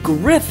past the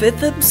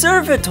Griffith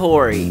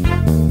Observatory.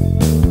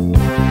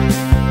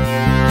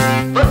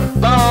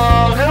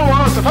 Football, who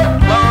wants a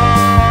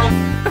football?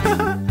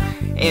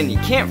 And you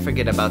can't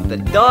forget about the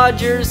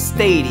Dodgers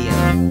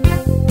Stadium.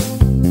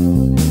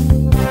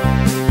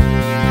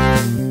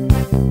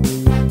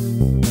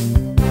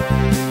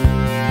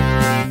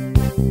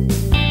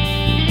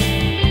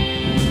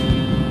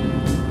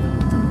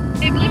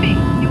 Hey Blippi,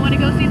 you want to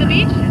go see the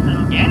beach?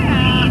 Yeah!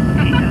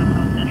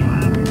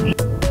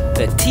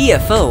 The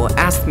TFO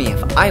asked me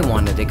if I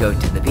wanted to go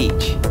to the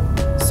beach.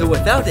 So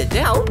without a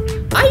doubt,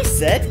 I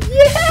said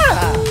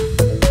yeah!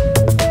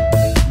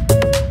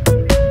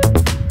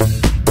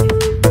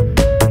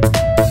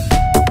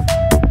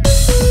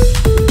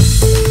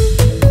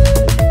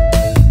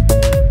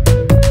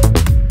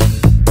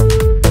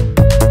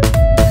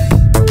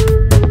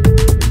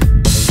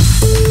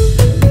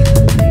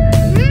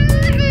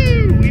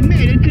 We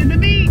made it to the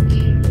beach!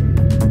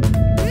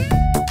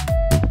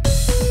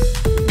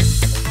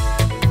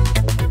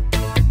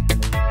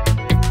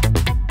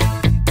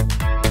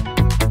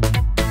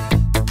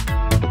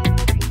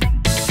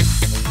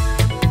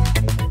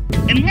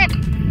 And look,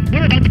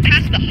 we're about to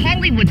pass the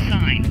Hollywood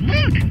sign.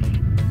 Look!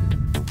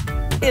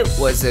 It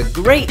was a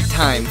great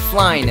time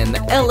flying in the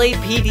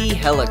LAPD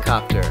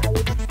helicopter.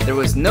 There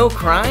was no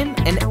crime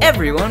and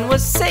everyone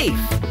was safe.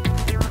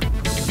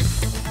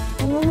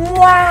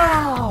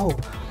 Wow!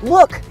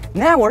 Look,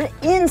 now we're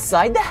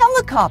inside the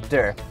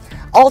helicopter.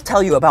 I'll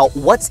tell you about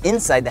what's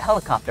inside the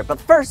helicopter, but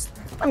first,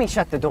 let me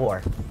shut the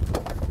door.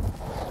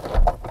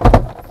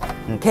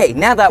 Okay,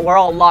 now that we're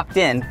all locked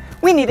in,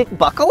 we need to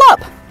buckle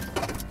up.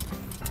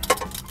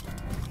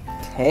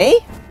 Okay,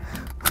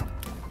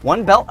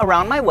 one belt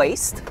around my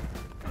waist,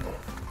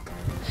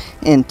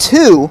 and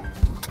two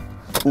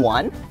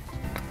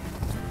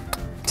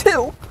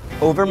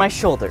over my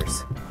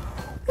shoulders.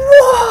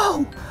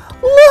 Whoa,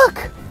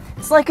 look,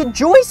 it's like a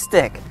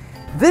joystick.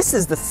 This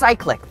is the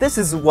cyclic. This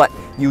is what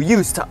you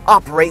use to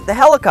operate the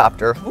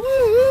helicopter.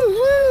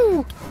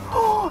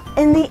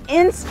 And the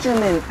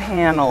instrument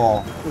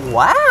panel.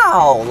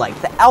 Wow, like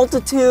the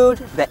altitude,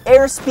 the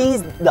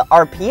airspeed, the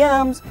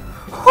RPMs.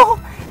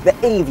 The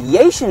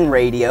aviation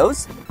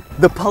radios,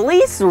 the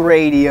police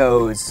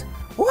radios.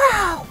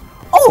 Wow!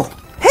 Oh,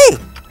 hey!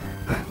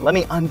 Let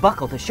me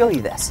unbuckle to show you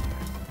this.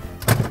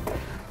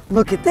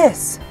 Look at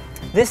this.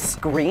 This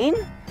screen,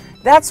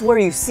 that's where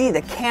you see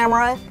the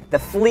camera, the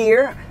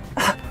FLIR,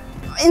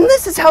 and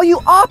this is how you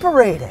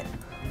operate it.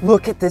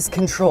 Look at this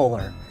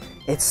controller.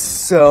 It's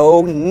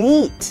so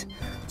neat.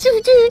 It's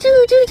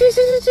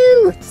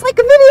like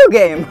a video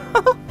game.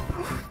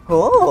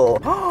 Oh.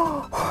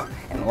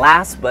 And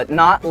last but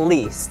not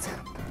least,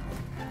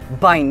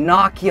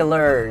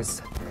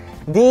 binoculars.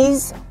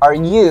 These are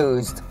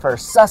used for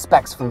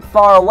suspects from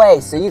far away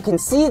so you can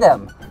see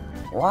them.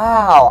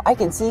 Wow, I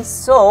can see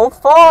so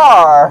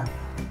far.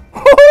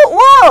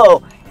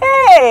 Whoa,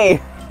 hey,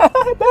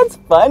 that's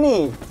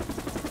funny.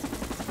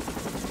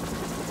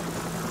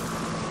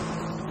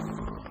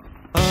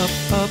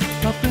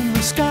 Up in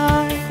the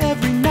sky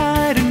every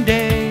night and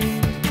day.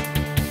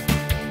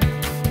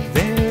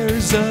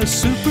 There's a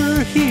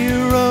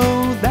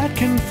superhero that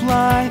can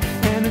fly,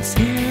 and it's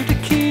here to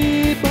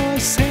keep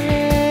us safe.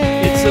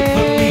 It's a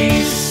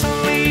police police,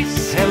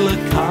 police,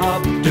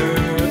 helicopter,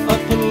 a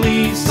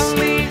police,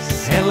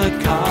 police,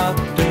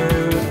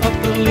 helicopter, a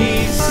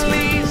police,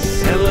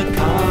 police,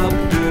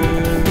 helicopter.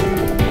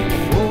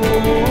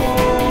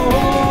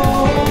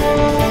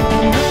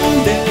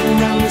 Round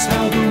and round is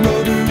how the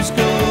rotors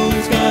go.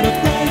 It's got a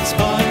bright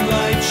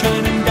spotlight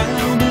shining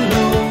down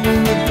below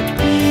with the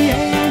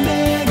PA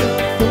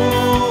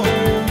megaphone.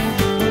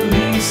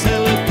 Police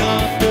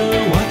helicopter,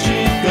 watch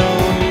it go.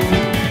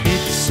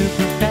 It's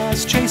super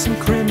fast, chasing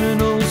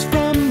criminals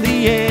from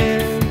the air,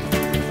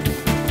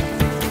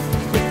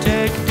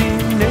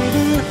 protecting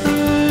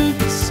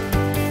neighborhoods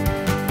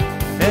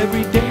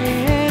every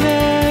day and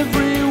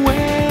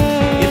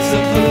everywhere. It's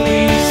a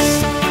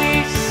police,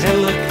 police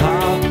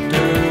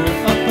helicopter,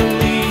 a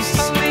police,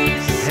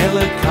 police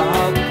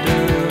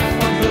helicopter, a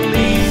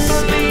police,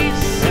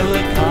 police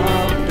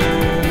helicopter.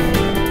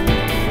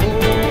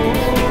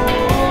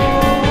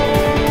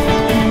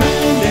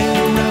 Round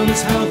and round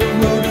is how the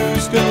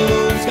rotors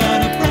go. It's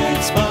got a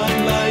bright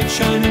spotlight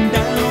shining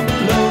down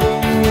below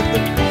with the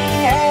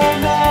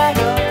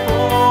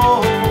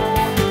megaphone.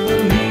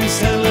 Police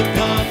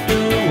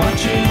helicopter,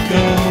 watch it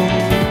go.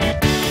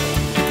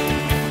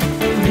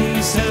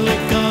 Police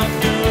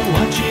helicopter,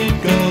 watch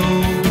it go.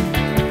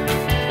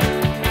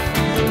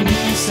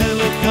 Police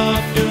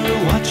helicopter,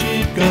 watch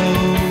it go.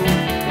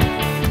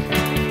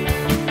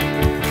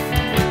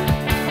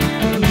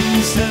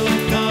 Police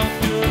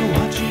helicopter,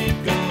 watch it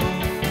go.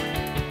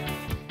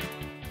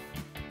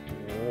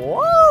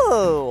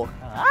 Whoa!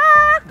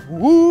 Ah!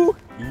 Woo!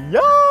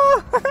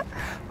 Yeah!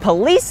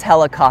 Police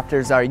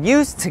helicopters are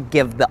used to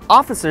give the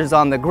officers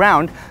on the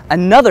ground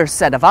another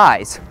set of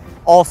eyes,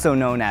 also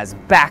known as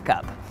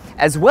backup,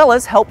 as well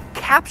as help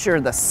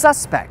capture the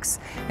suspects.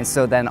 And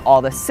so then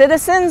all the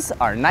citizens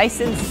are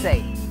nice and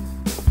safe.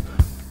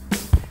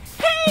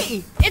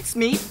 Hey! It's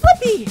me,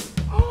 Blippi!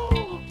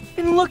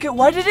 And look at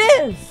what it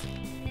is!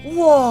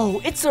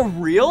 Whoa! It's a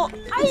real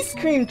ice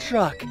cream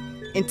truck!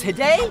 And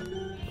today,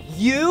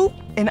 you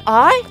and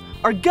I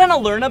are gonna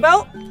learn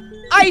about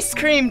ice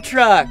cream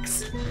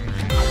trucks!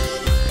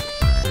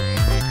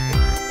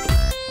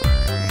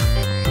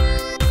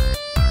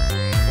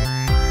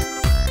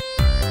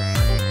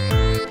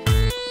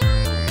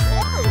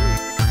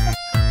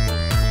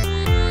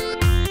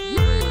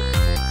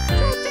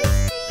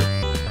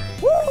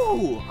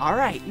 Woo! All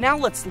right, now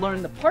let's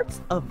learn the parts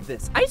of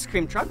this ice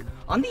cream truck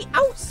on the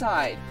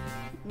outside.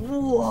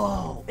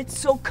 Whoa, it's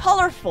so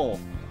colorful.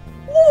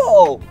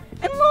 Whoa,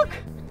 and look,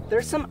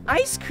 there's some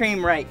ice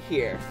cream right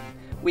here.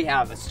 We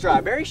have a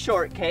strawberry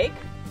shortcake,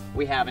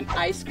 we have an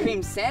ice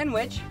cream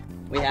sandwich,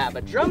 we have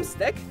a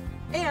drumstick,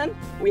 and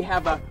we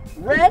have a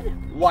red,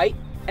 white,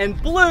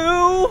 and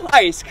blue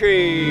ice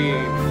cream.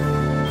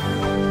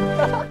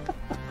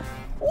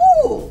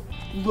 Ooh,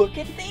 look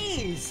at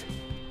these.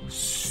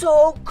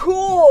 So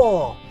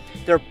cool.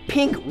 They're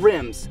pink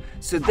rims,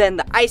 so then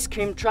the ice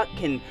cream truck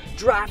can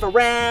drive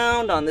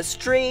around on the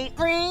street.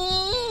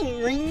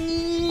 Ring,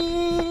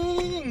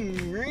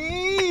 ring,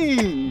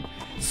 ring.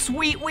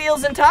 Sweet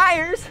wheels and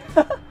tires.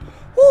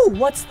 Ooh,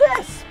 what's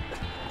this?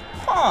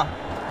 Huh,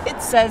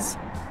 it says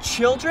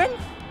children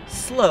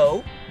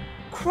slow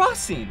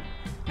crossing.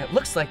 It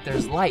looks like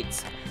there's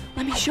lights.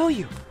 Let me show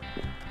you.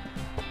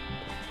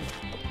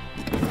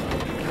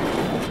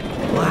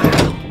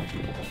 Wow.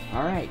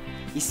 All right,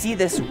 you see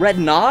this red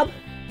knob?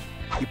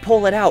 You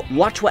pull it out and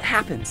watch what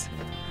happens.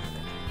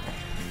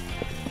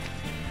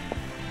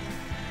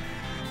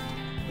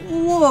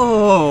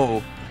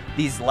 Whoa!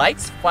 These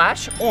lights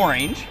flash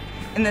orange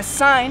and the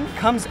sign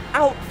comes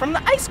out from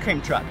the ice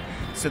cream truck.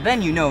 So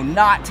then you know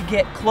not to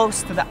get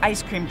close to the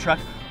ice cream truck,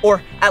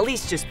 or at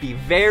least just be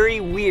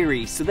very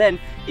wary so then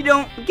you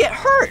don't get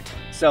hurt.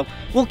 So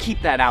we'll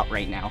keep that out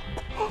right now.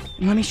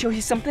 And let me show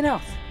you something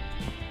else.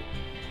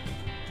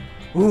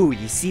 Ooh,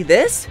 you see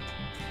this?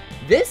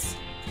 This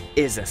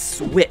is a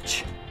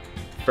switch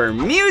for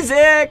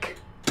music.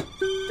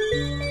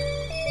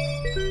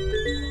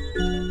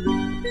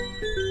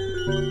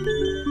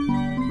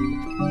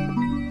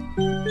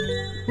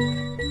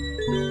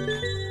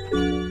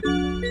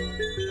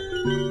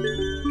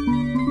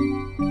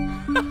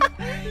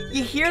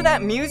 You hear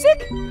that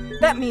music?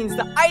 That means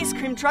the ice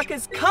cream truck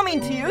is coming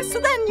to you,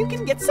 so then you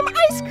can get some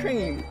ice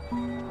cream.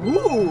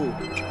 Ooh,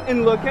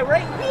 and look at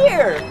right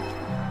here.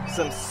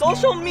 Some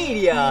social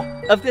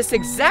media of this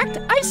exact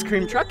ice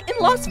cream truck in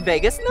Las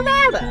Vegas,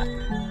 Nevada.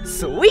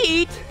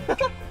 Sweet.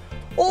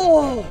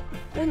 Oh,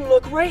 and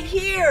look right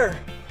here.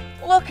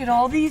 Look at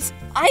all these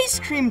ice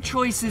cream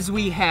choices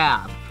we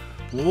have.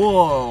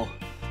 Whoa,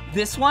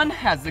 this one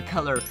has the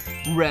color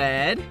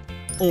red,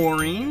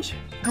 orange,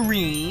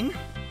 green.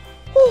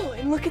 Oh,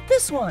 and look at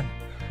this one.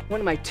 One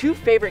of my two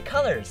favorite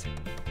colors.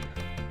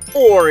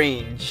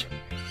 Orange.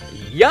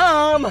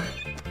 Yum.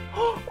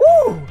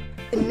 Ooh,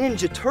 a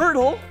Ninja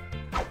Turtle.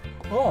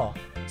 Oh,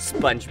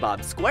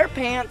 SpongeBob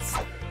SquarePants.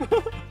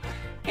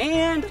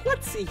 And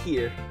let's see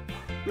here.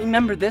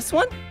 Remember this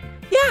one?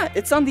 Yeah,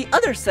 it's on the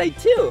other side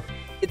too.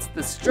 It's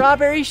the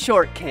strawberry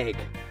shortcake.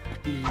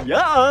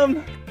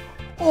 Yum.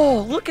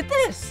 Oh, look at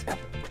this.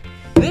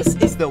 This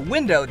is the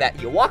window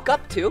that you walk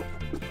up to.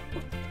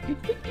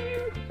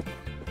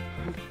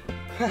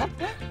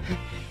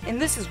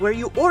 And this is where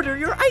you order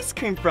your ice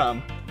cream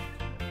from.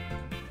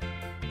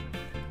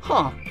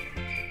 Huh.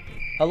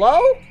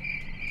 Hello?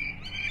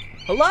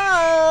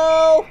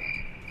 Hello?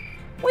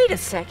 Wait a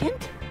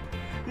second.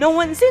 No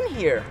one's in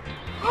here.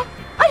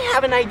 I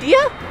have an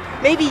idea.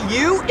 Maybe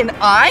you and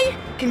I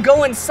can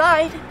go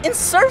inside and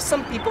serve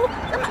some people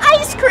some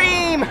ice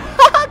cream.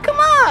 Come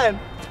on.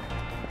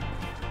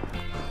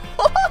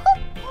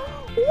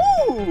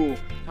 Ooh.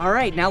 All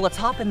right, now let's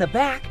hop in the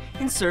back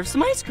and serve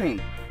some ice cream.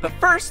 But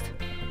first,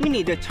 we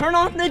need to turn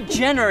on the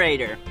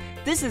generator.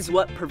 This is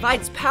what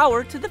provides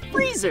power to the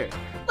freezer.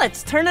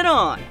 Let's turn it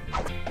on.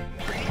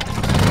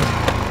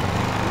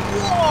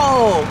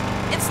 Whoa!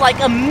 It's like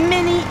a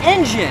mini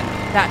engine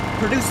that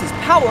produces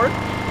power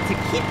to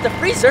keep the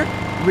freezer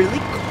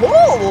really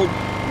cold.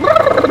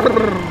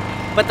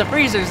 But the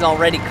freezer's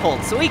already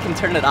cold, so we can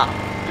turn it off.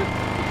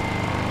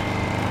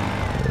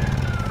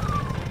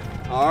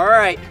 All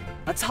right,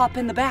 let's hop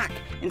in the back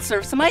and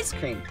serve some ice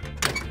cream.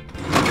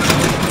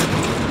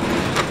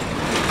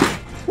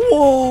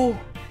 Whoa!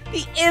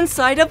 The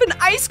inside of an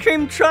ice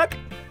cream truck!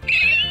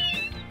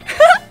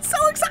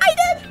 So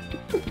excited!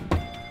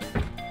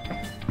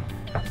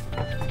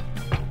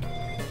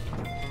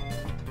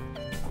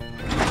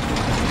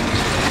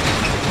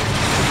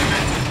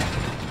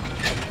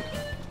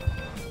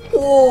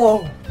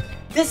 Whoa!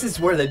 This is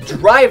where the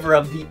driver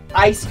of the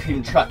ice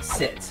cream truck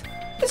sits.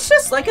 It's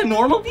just like a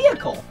normal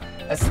vehicle.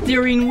 A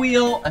steering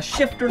wheel, a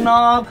shifter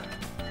knob,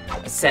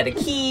 a set of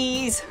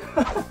keys.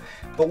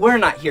 But we're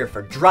not here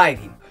for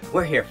driving.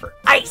 We're here for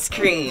ice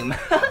cream.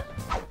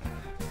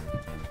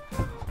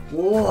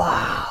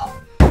 Wow.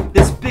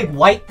 This big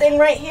white thing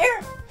right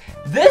here,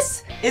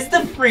 this is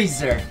the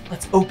freezer.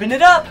 Let's open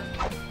it up.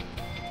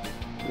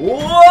 Whoa!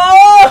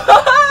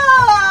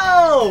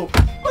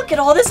 Look at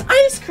all this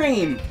ice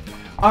cream.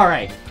 All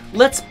right,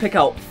 let's pick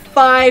out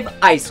 5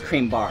 ice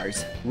cream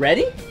bars.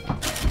 Ready?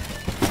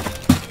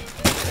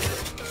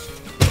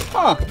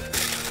 Huh.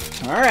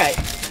 All right.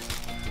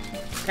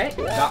 Okay,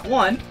 got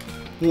one.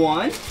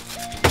 1.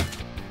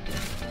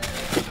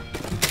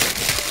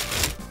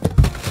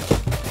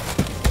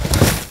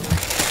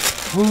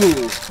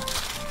 Ooh.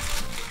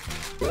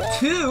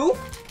 2.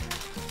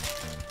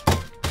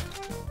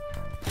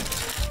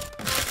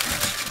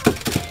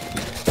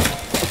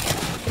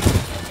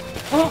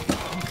 Oh,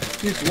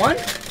 here's 1.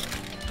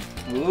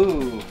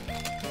 Ooh.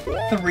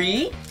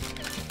 3.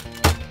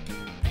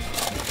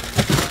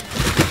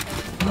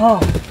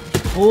 Oh,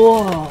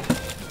 whoa.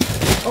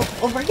 Oh,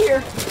 over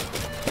here.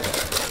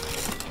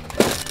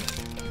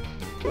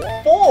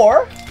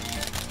 4.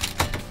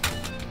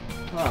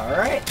 All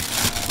right.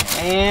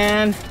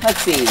 And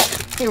let's see.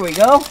 Here we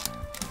go.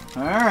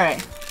 All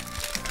right.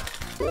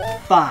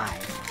 5.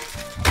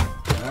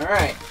 All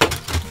right.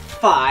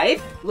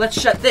 5. Let's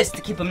shut this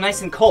to keep them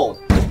nice and cold.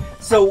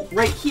 So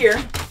right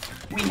here,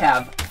 we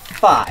have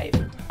 5.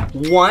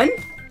 1,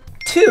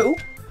 2,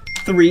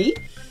 3,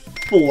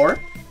 4,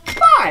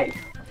 5.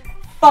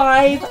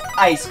 5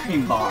 ice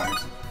cream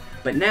bars.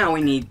 But now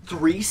we need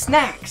 3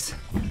 snacks.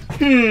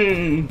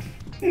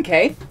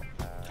 Okay.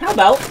 How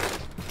about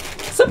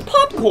some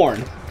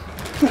popcorn?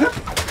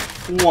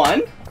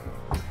 1.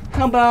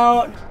 How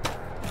about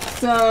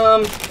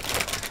some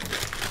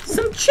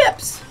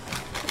chips?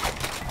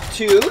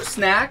 2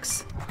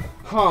 snacks.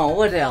 Oh,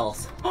 what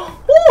else?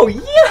 Oh,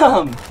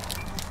 yum!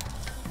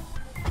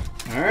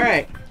 All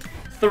right.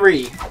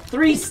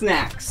 3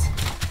 snacks.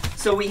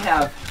 So we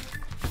have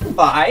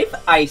 5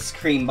 ice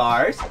cream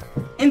bars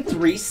and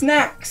 3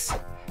 snacks.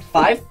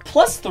 5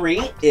 plus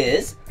 3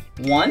 is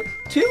 1,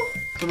 2,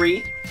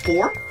 3,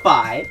 4,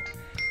 5,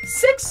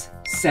 6,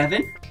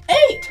 7,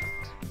 8.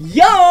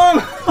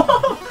 Yum!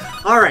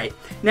 All right,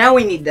 now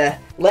we need to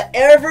let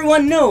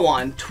everyone know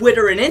on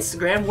Twitter and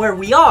Instagram where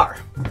we are.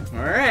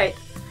 All right.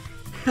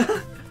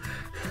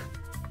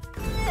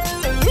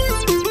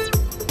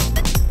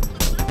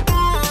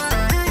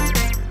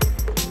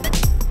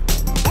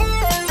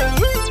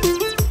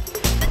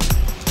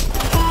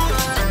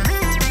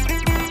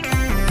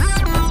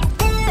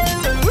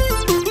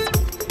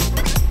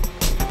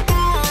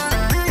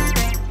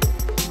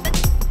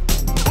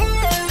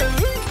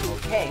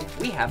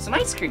 Have some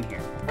ice cream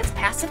here. Let's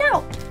pass it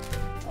out.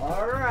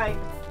 All right.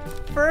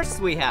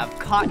 First, we have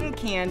cotton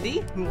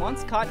candy. Who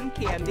wants cotton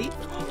candy?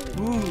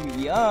 Ooh,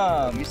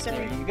 yum.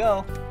 There you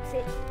go.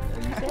 There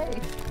you say. Thank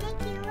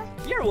you.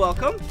 You're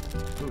welcome.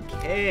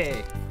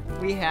 Okay.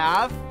 We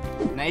have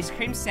an ice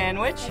cream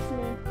sandwich.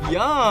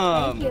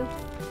 Yum. Thank you.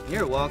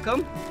 You're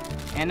welcome.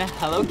 And a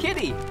Hello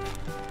Kitty.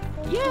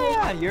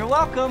 Yeah, you're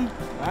welcome.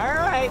 All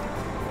right.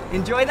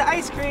 Enjoy the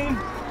ice cream.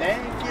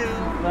 Thank you.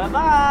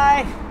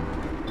 Bye-bye.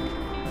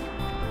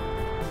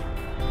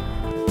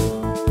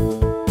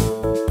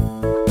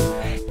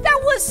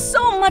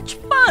 So much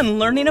fun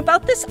learning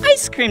about this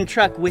ice cream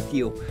truck with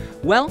you.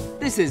 Well,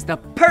 this is the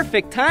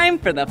perfect time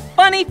for the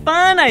funny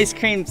fun ice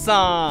cream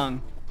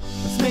song.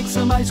 Let's make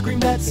some ice cream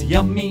that's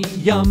yummy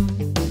yum.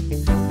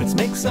 Let's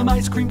make some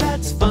ice cream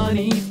that's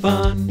funny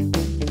fun.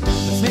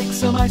 Let's make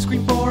some ice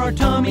cream for our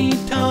tummy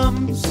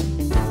tums.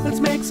 Let's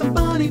make some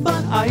funny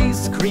fun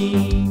ice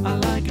cream. I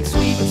like it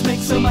sweet. Let's make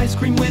some ice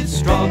cream with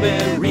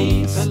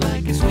strawberries. I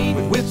like it sweet.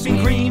 With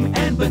whipping cream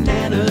and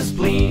bananas,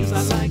 please.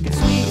 I like it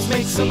sweet. Let's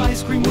make some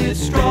ice cream with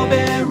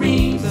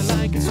strawberries. I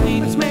like it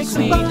sweet. Let's make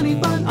some funny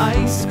fun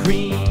ice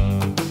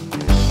cream.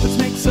 Let's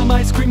make some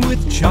ice cream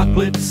with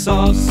chocolate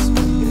sauce.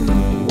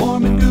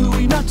 Warm and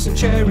gooey, nuts and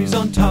cherries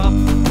on top.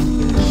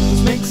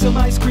 Let's make some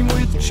ice cream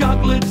with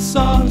chocolate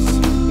sauce.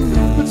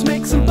 Let's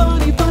make some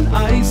funny fun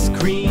ice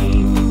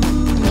cream.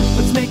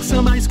 Let's make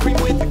some ice cream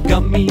with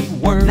gummy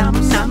worms. Nom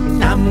nom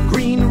nom.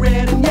 Green,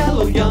 red, and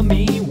yellow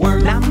yummy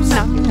worms. Nom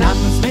nom nom.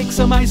 Let's make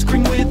some ice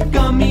cream with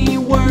gummy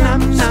worms.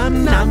 Nom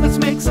nom nom. Let's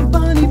make some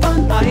funny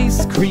fun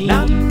ice cream.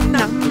 Nom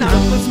nom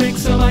nom. Let's make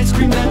some ice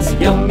cream that's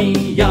yummy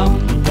yum.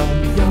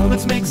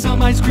 Let's make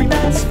some ice cream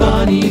that's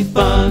funny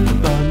fun.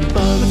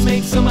 Let's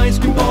make some ice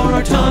cream for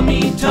our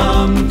tummy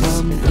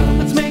tums.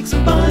 Let's make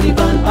some funny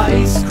fun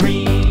ice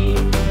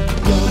cream.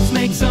 Let's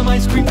make some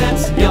ice cream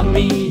that's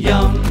yummy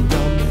yum.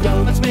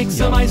 Let's make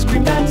some ice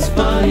cream that's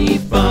funny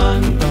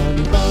fun.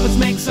 Let's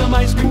make some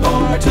ice cream for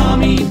our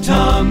tummy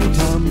tums.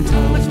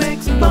 Let's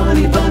make some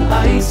funny fun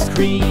ice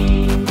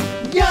cream.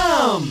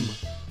 Yum!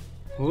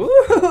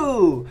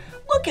 Ooh,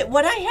 look at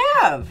what I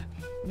have.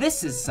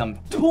 This is some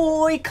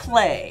toy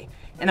clay,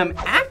 and I'm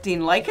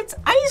acting like it's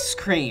ice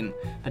cream,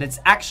 but it's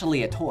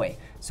actually a toy,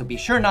 so be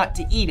sure not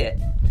to eat it.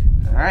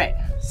 All right,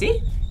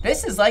 see?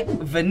 This is like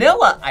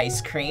vanilla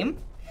ice cream.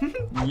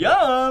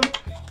 Yum!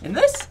 And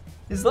this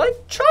is like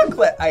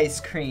chocolate ice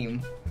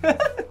cream.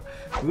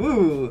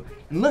 Ooh,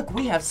 and look,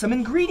 we have some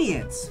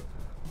ingredients.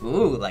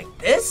 Ooh, like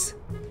this?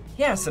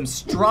 Yeah, some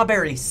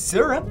strawberry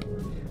syrup.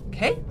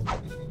 Okay,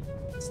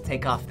 let's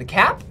take off the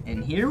cap,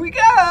 and here we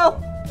go.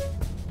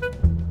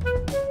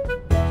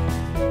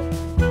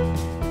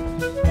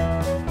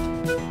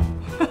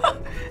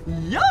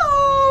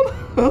 Yum!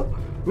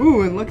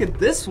 Ooh, and look at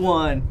this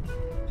one.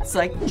 It's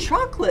like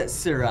chocolate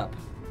syrup.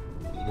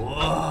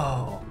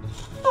 Whoa.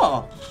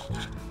 Oh,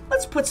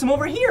 let's put some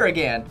over here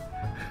again.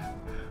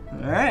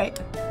 All right.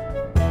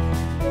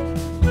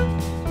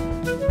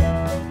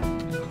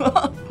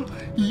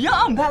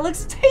 Yum, that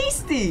looks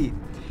tasty.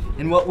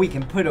 And what we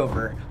can put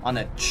over on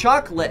a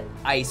chocolate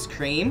ice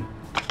cream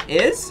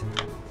is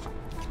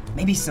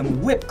maybe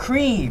some whipped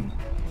cream.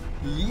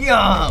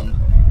 Yum,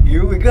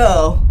 here we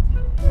go.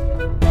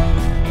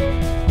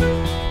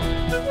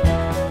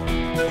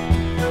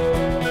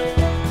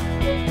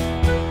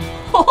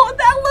 Oh,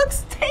 that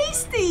looks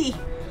tasty.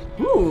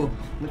 Ooh,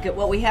 look at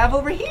what we have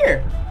over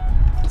here.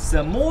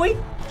 Some more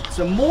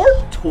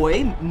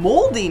toy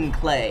molding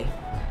clay.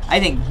 I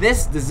think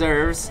this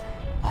deserves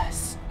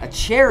a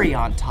cherry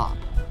on top.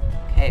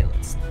 Okay,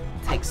 let's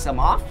take some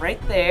off right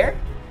there.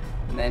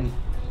 And then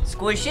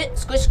squish it,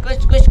 squish, squish,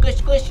 squish, squish,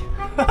 squish.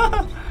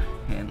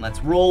 And let's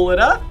roll it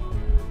up.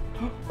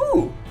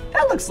 Ooh,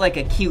 that looks like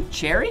a cute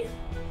cherry.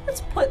 Let's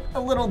put a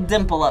little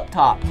dimple up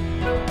top.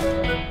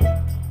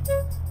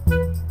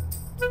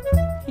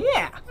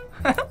 Yeah.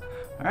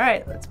 All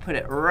right, let's put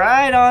it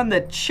right on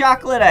the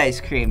chocolate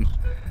ice cream.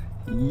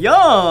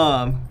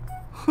 Yum!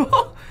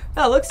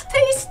 That looks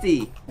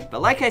tasty.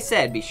 But like I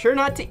said, be sure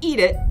not to eat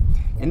it.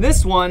 And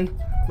this one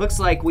looks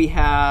like we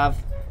have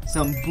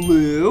some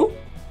blue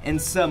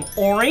and some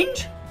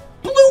orange.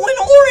 Blue and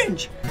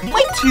orange,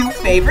 my two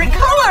favorite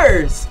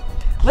colors.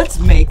 Let's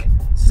make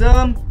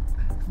some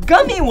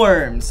gummy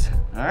worms.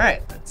 All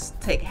right, let's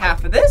take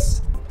half of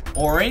this,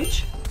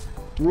 orange,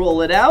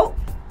 roll it out.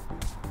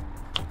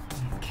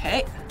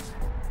 Okay,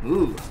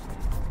 ooh,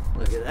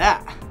 look at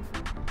that.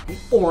 An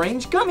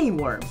orange gummy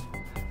worm.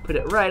 Put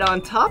it right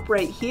on top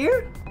right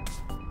here.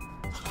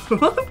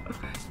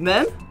 And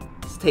then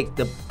let's take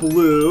the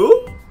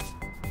blue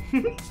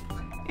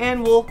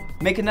and we'll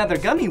make another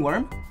gummy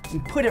worm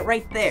and put it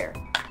right there.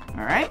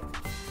 All right,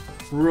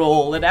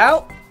 roll it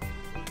out.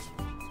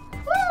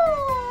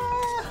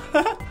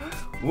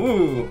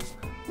 Ooh,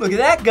 look at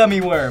that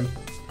gummy worm.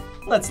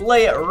 Let's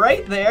lay it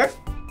right there.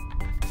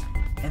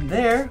 And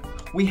there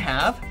we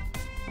have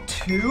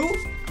two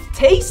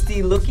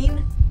tasty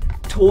looking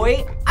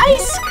toy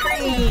ice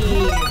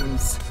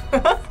creams.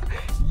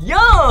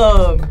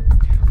 Yum!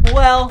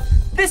 Well,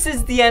 this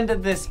is the end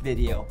of this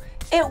video.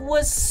 It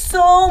was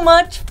so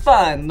much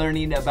fun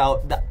learning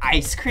about the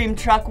ice cream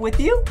truck with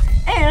you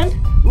and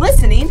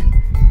listening,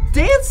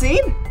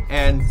 dancing,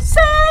 and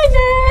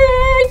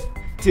singing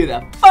to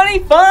the funny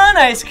fun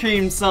ice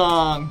cream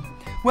song.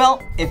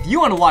 Well, if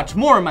you want to watch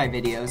more of my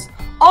videos,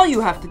 all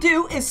you have to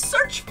do is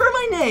search for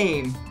my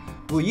name.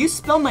 Will you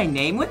spell my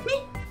name with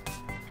me?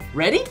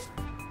 Ready?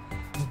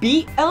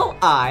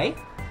 B-L-I-P-P-I.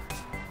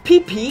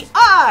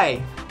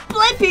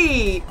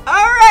 Blippi! All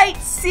right,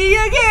 see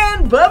you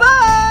again.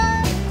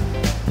 Bye-bye.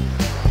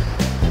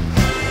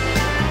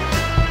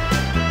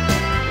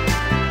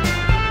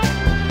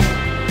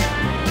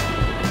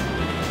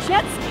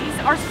 Jet skis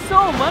are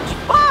so much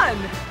fun!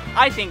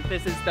 I think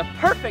this is the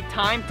perfect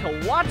time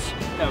to watch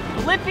the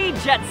Blippi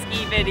jet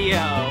ski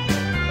video.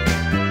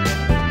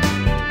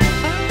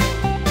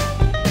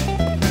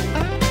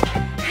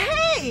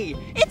 Hey!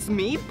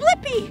 me,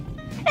 Blippi.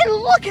 And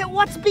look at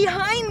what's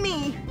behind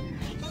me.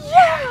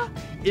 Yeah,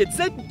 it's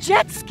a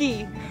jet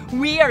ski.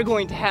 We are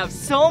going to have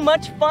so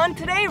much fun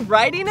today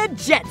riding a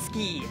jet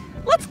ski.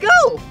 Let's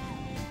go.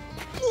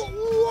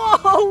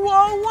 Whoa,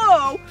 whoa,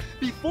 whoa.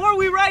 Before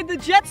we ride the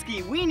jet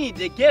ski, we need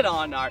to get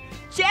on our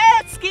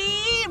jet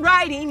ski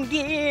riding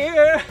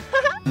gear.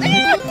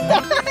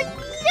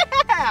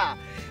 Yeah.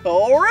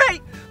 All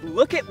right,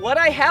 look at what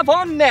I have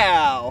on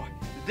now.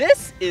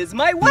 This is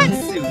my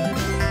wetsuit.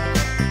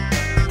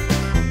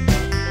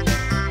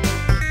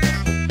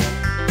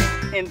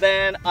 And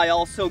then I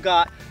also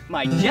got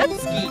my jet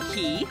ski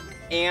key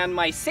and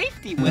my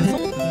safety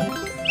whistle.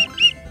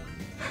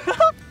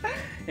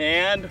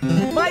 And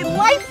my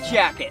life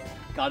jacket.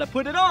 Gotta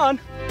put it on.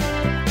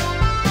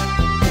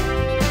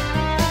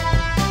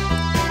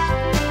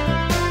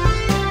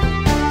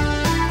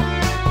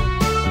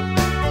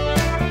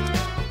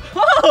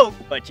 Oh,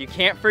 but you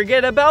can't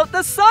forget about the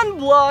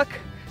sunblock.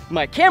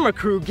 My camera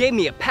crew gave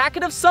me a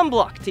packet of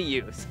sunblock to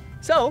use.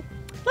 So,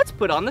 let's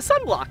put on the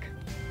sunblock.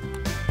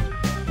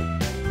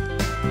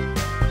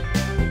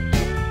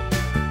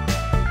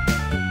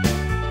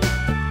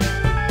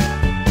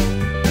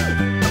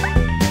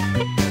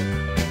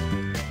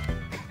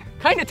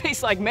 Kinda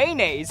tastes like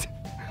mayonnaise,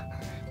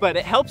 but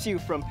it helps you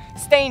from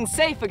staying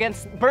safe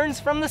against burns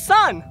from the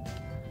sun.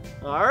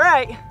 All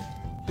right,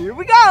 here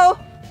we go.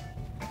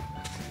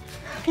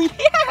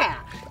 Yeah,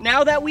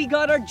 now that we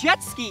got our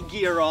jet ski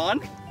gear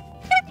on,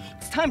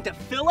 it's time to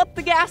fill up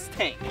the gas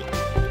tank.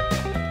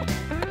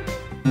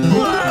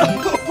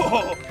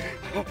 Whoa!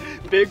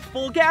 Big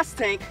full gas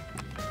tank,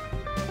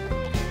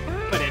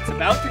 but it's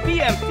about to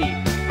be empty.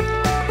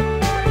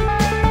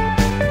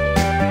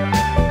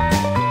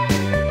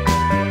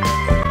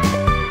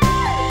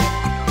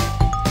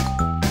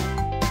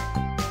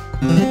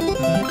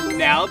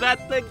 Now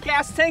that the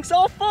gas tank's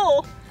all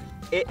full,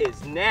 it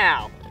is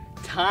now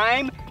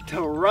time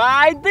to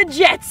ride the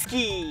jet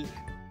ski.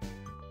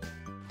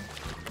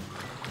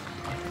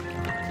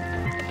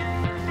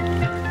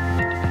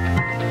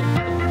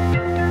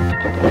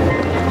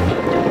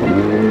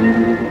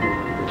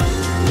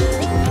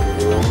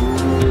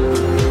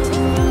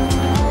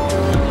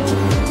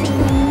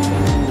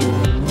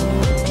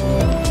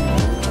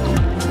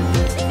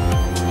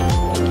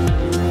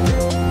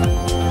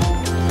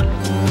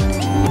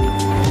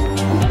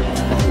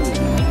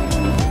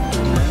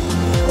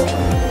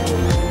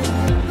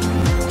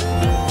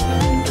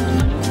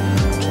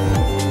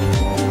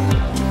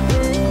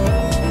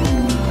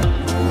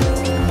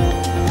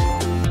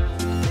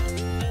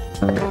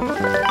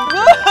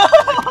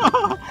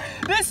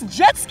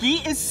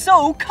 Is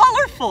so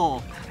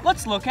colorful.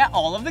 Let's look at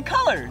all of the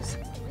colors.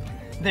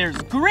 There's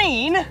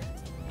green,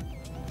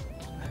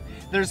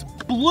 there's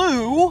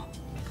blue,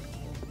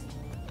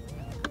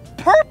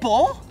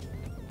 purple,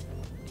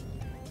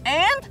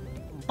 and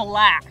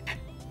black.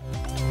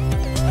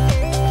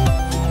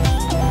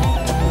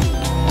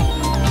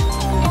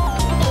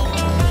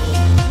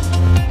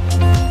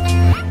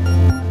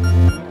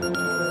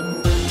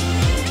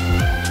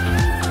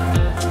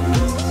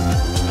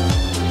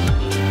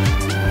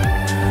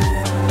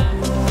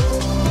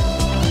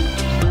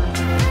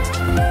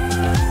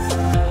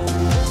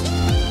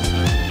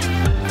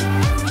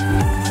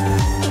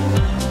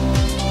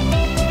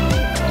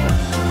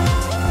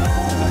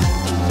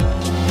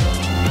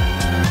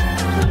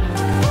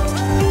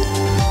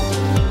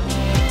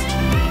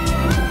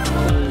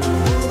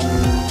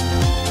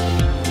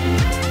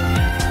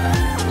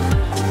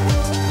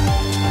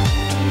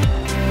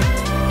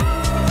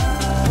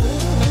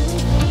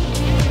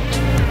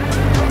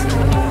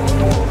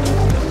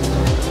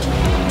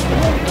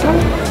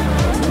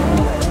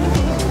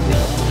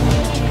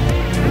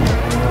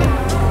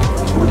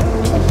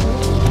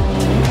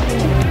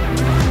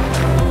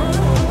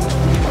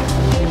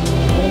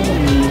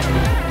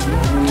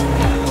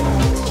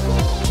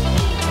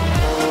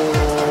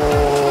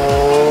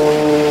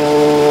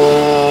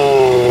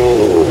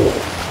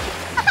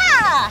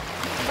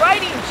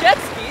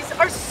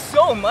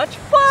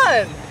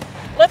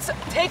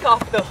 Take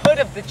off the hood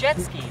of the jet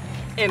ski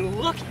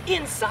and look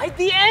inside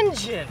the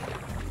engine.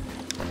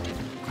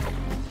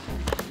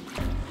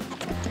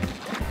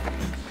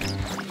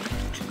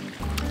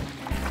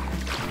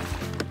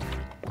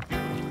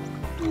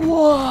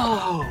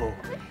 Whoa!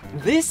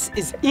 This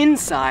is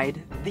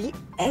inside the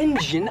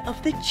engine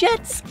of the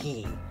jet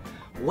ski.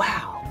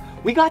 Wow,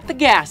 we got the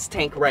gas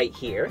tank right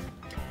here,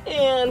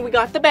 and we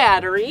got the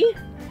battery,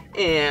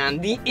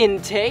 and the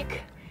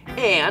intake,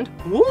 and,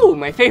 woo,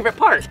 my favorite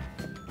part,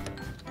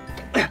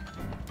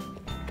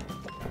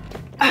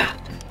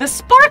 the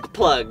spark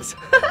plugs.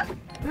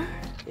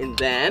 And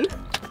then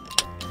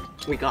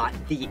we got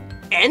the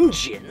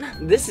engine.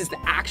 This is the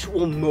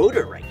actual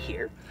motor right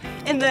here.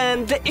 And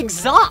then the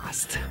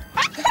exhaust.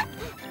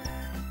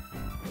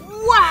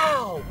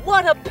 Wow,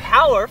 what a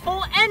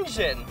powerful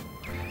engine.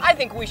 I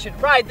think we should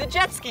ride the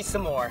jet ski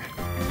some more.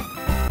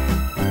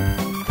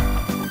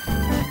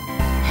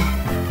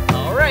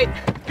 All right,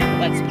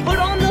 let's put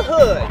on the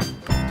hood.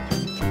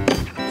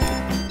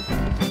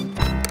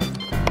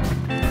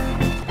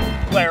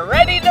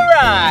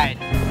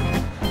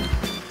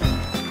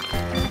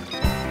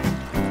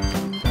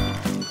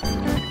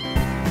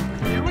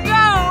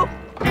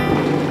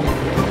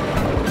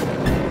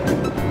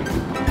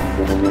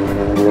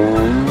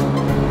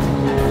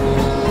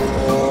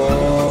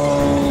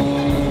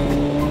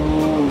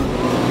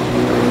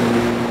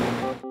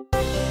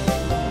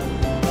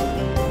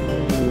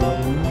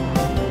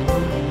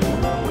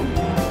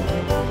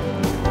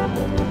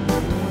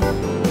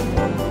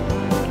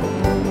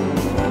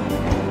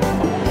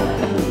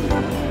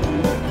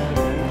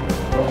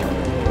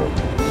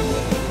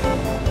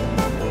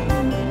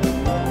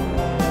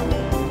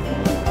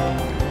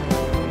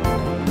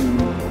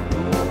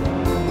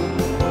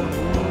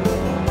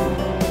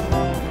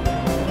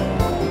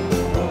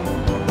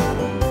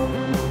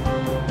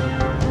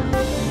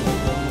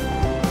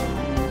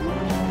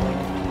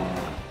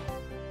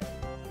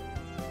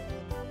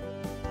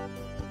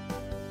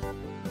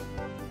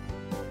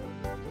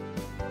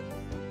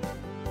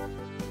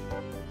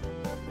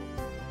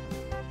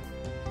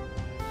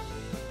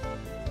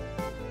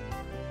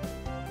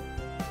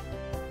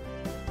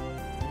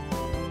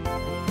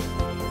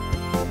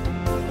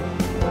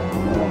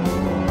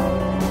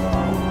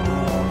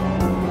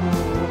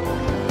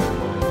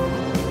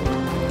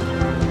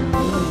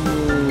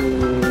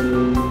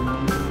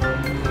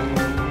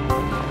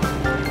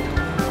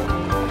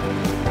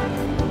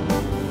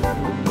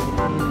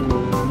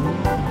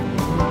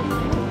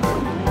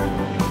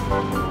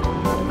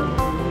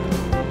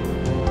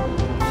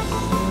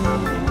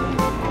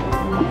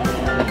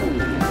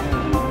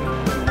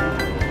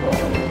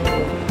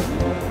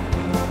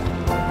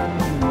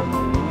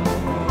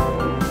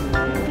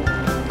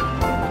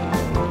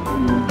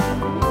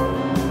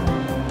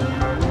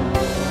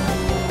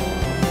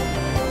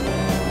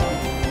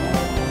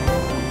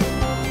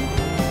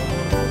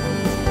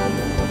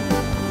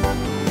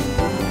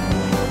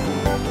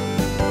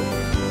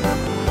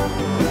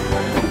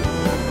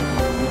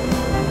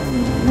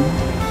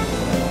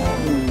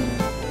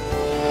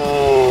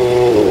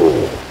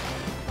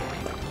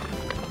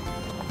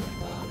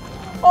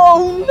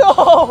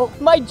 Oh,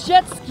 my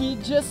jet ski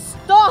just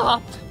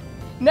stopped.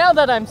 Now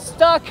that I'm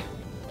stuck,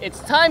 it's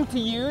time to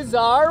use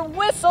our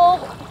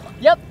whistle.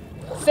 Yep,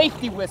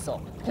 safety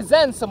whistle, because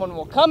then someone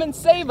will come and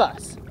save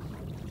us.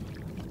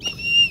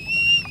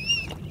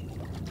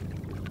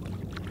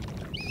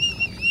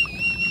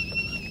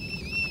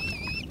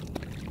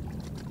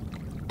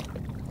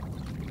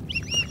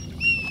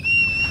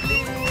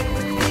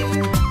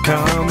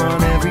 Come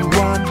on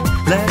everyone,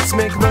 let's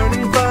make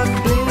learning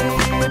fun.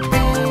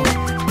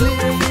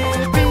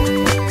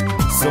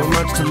 So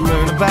much to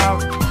learn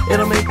about,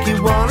 it'll make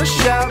you wanna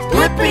shout,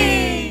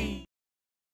 Blippi!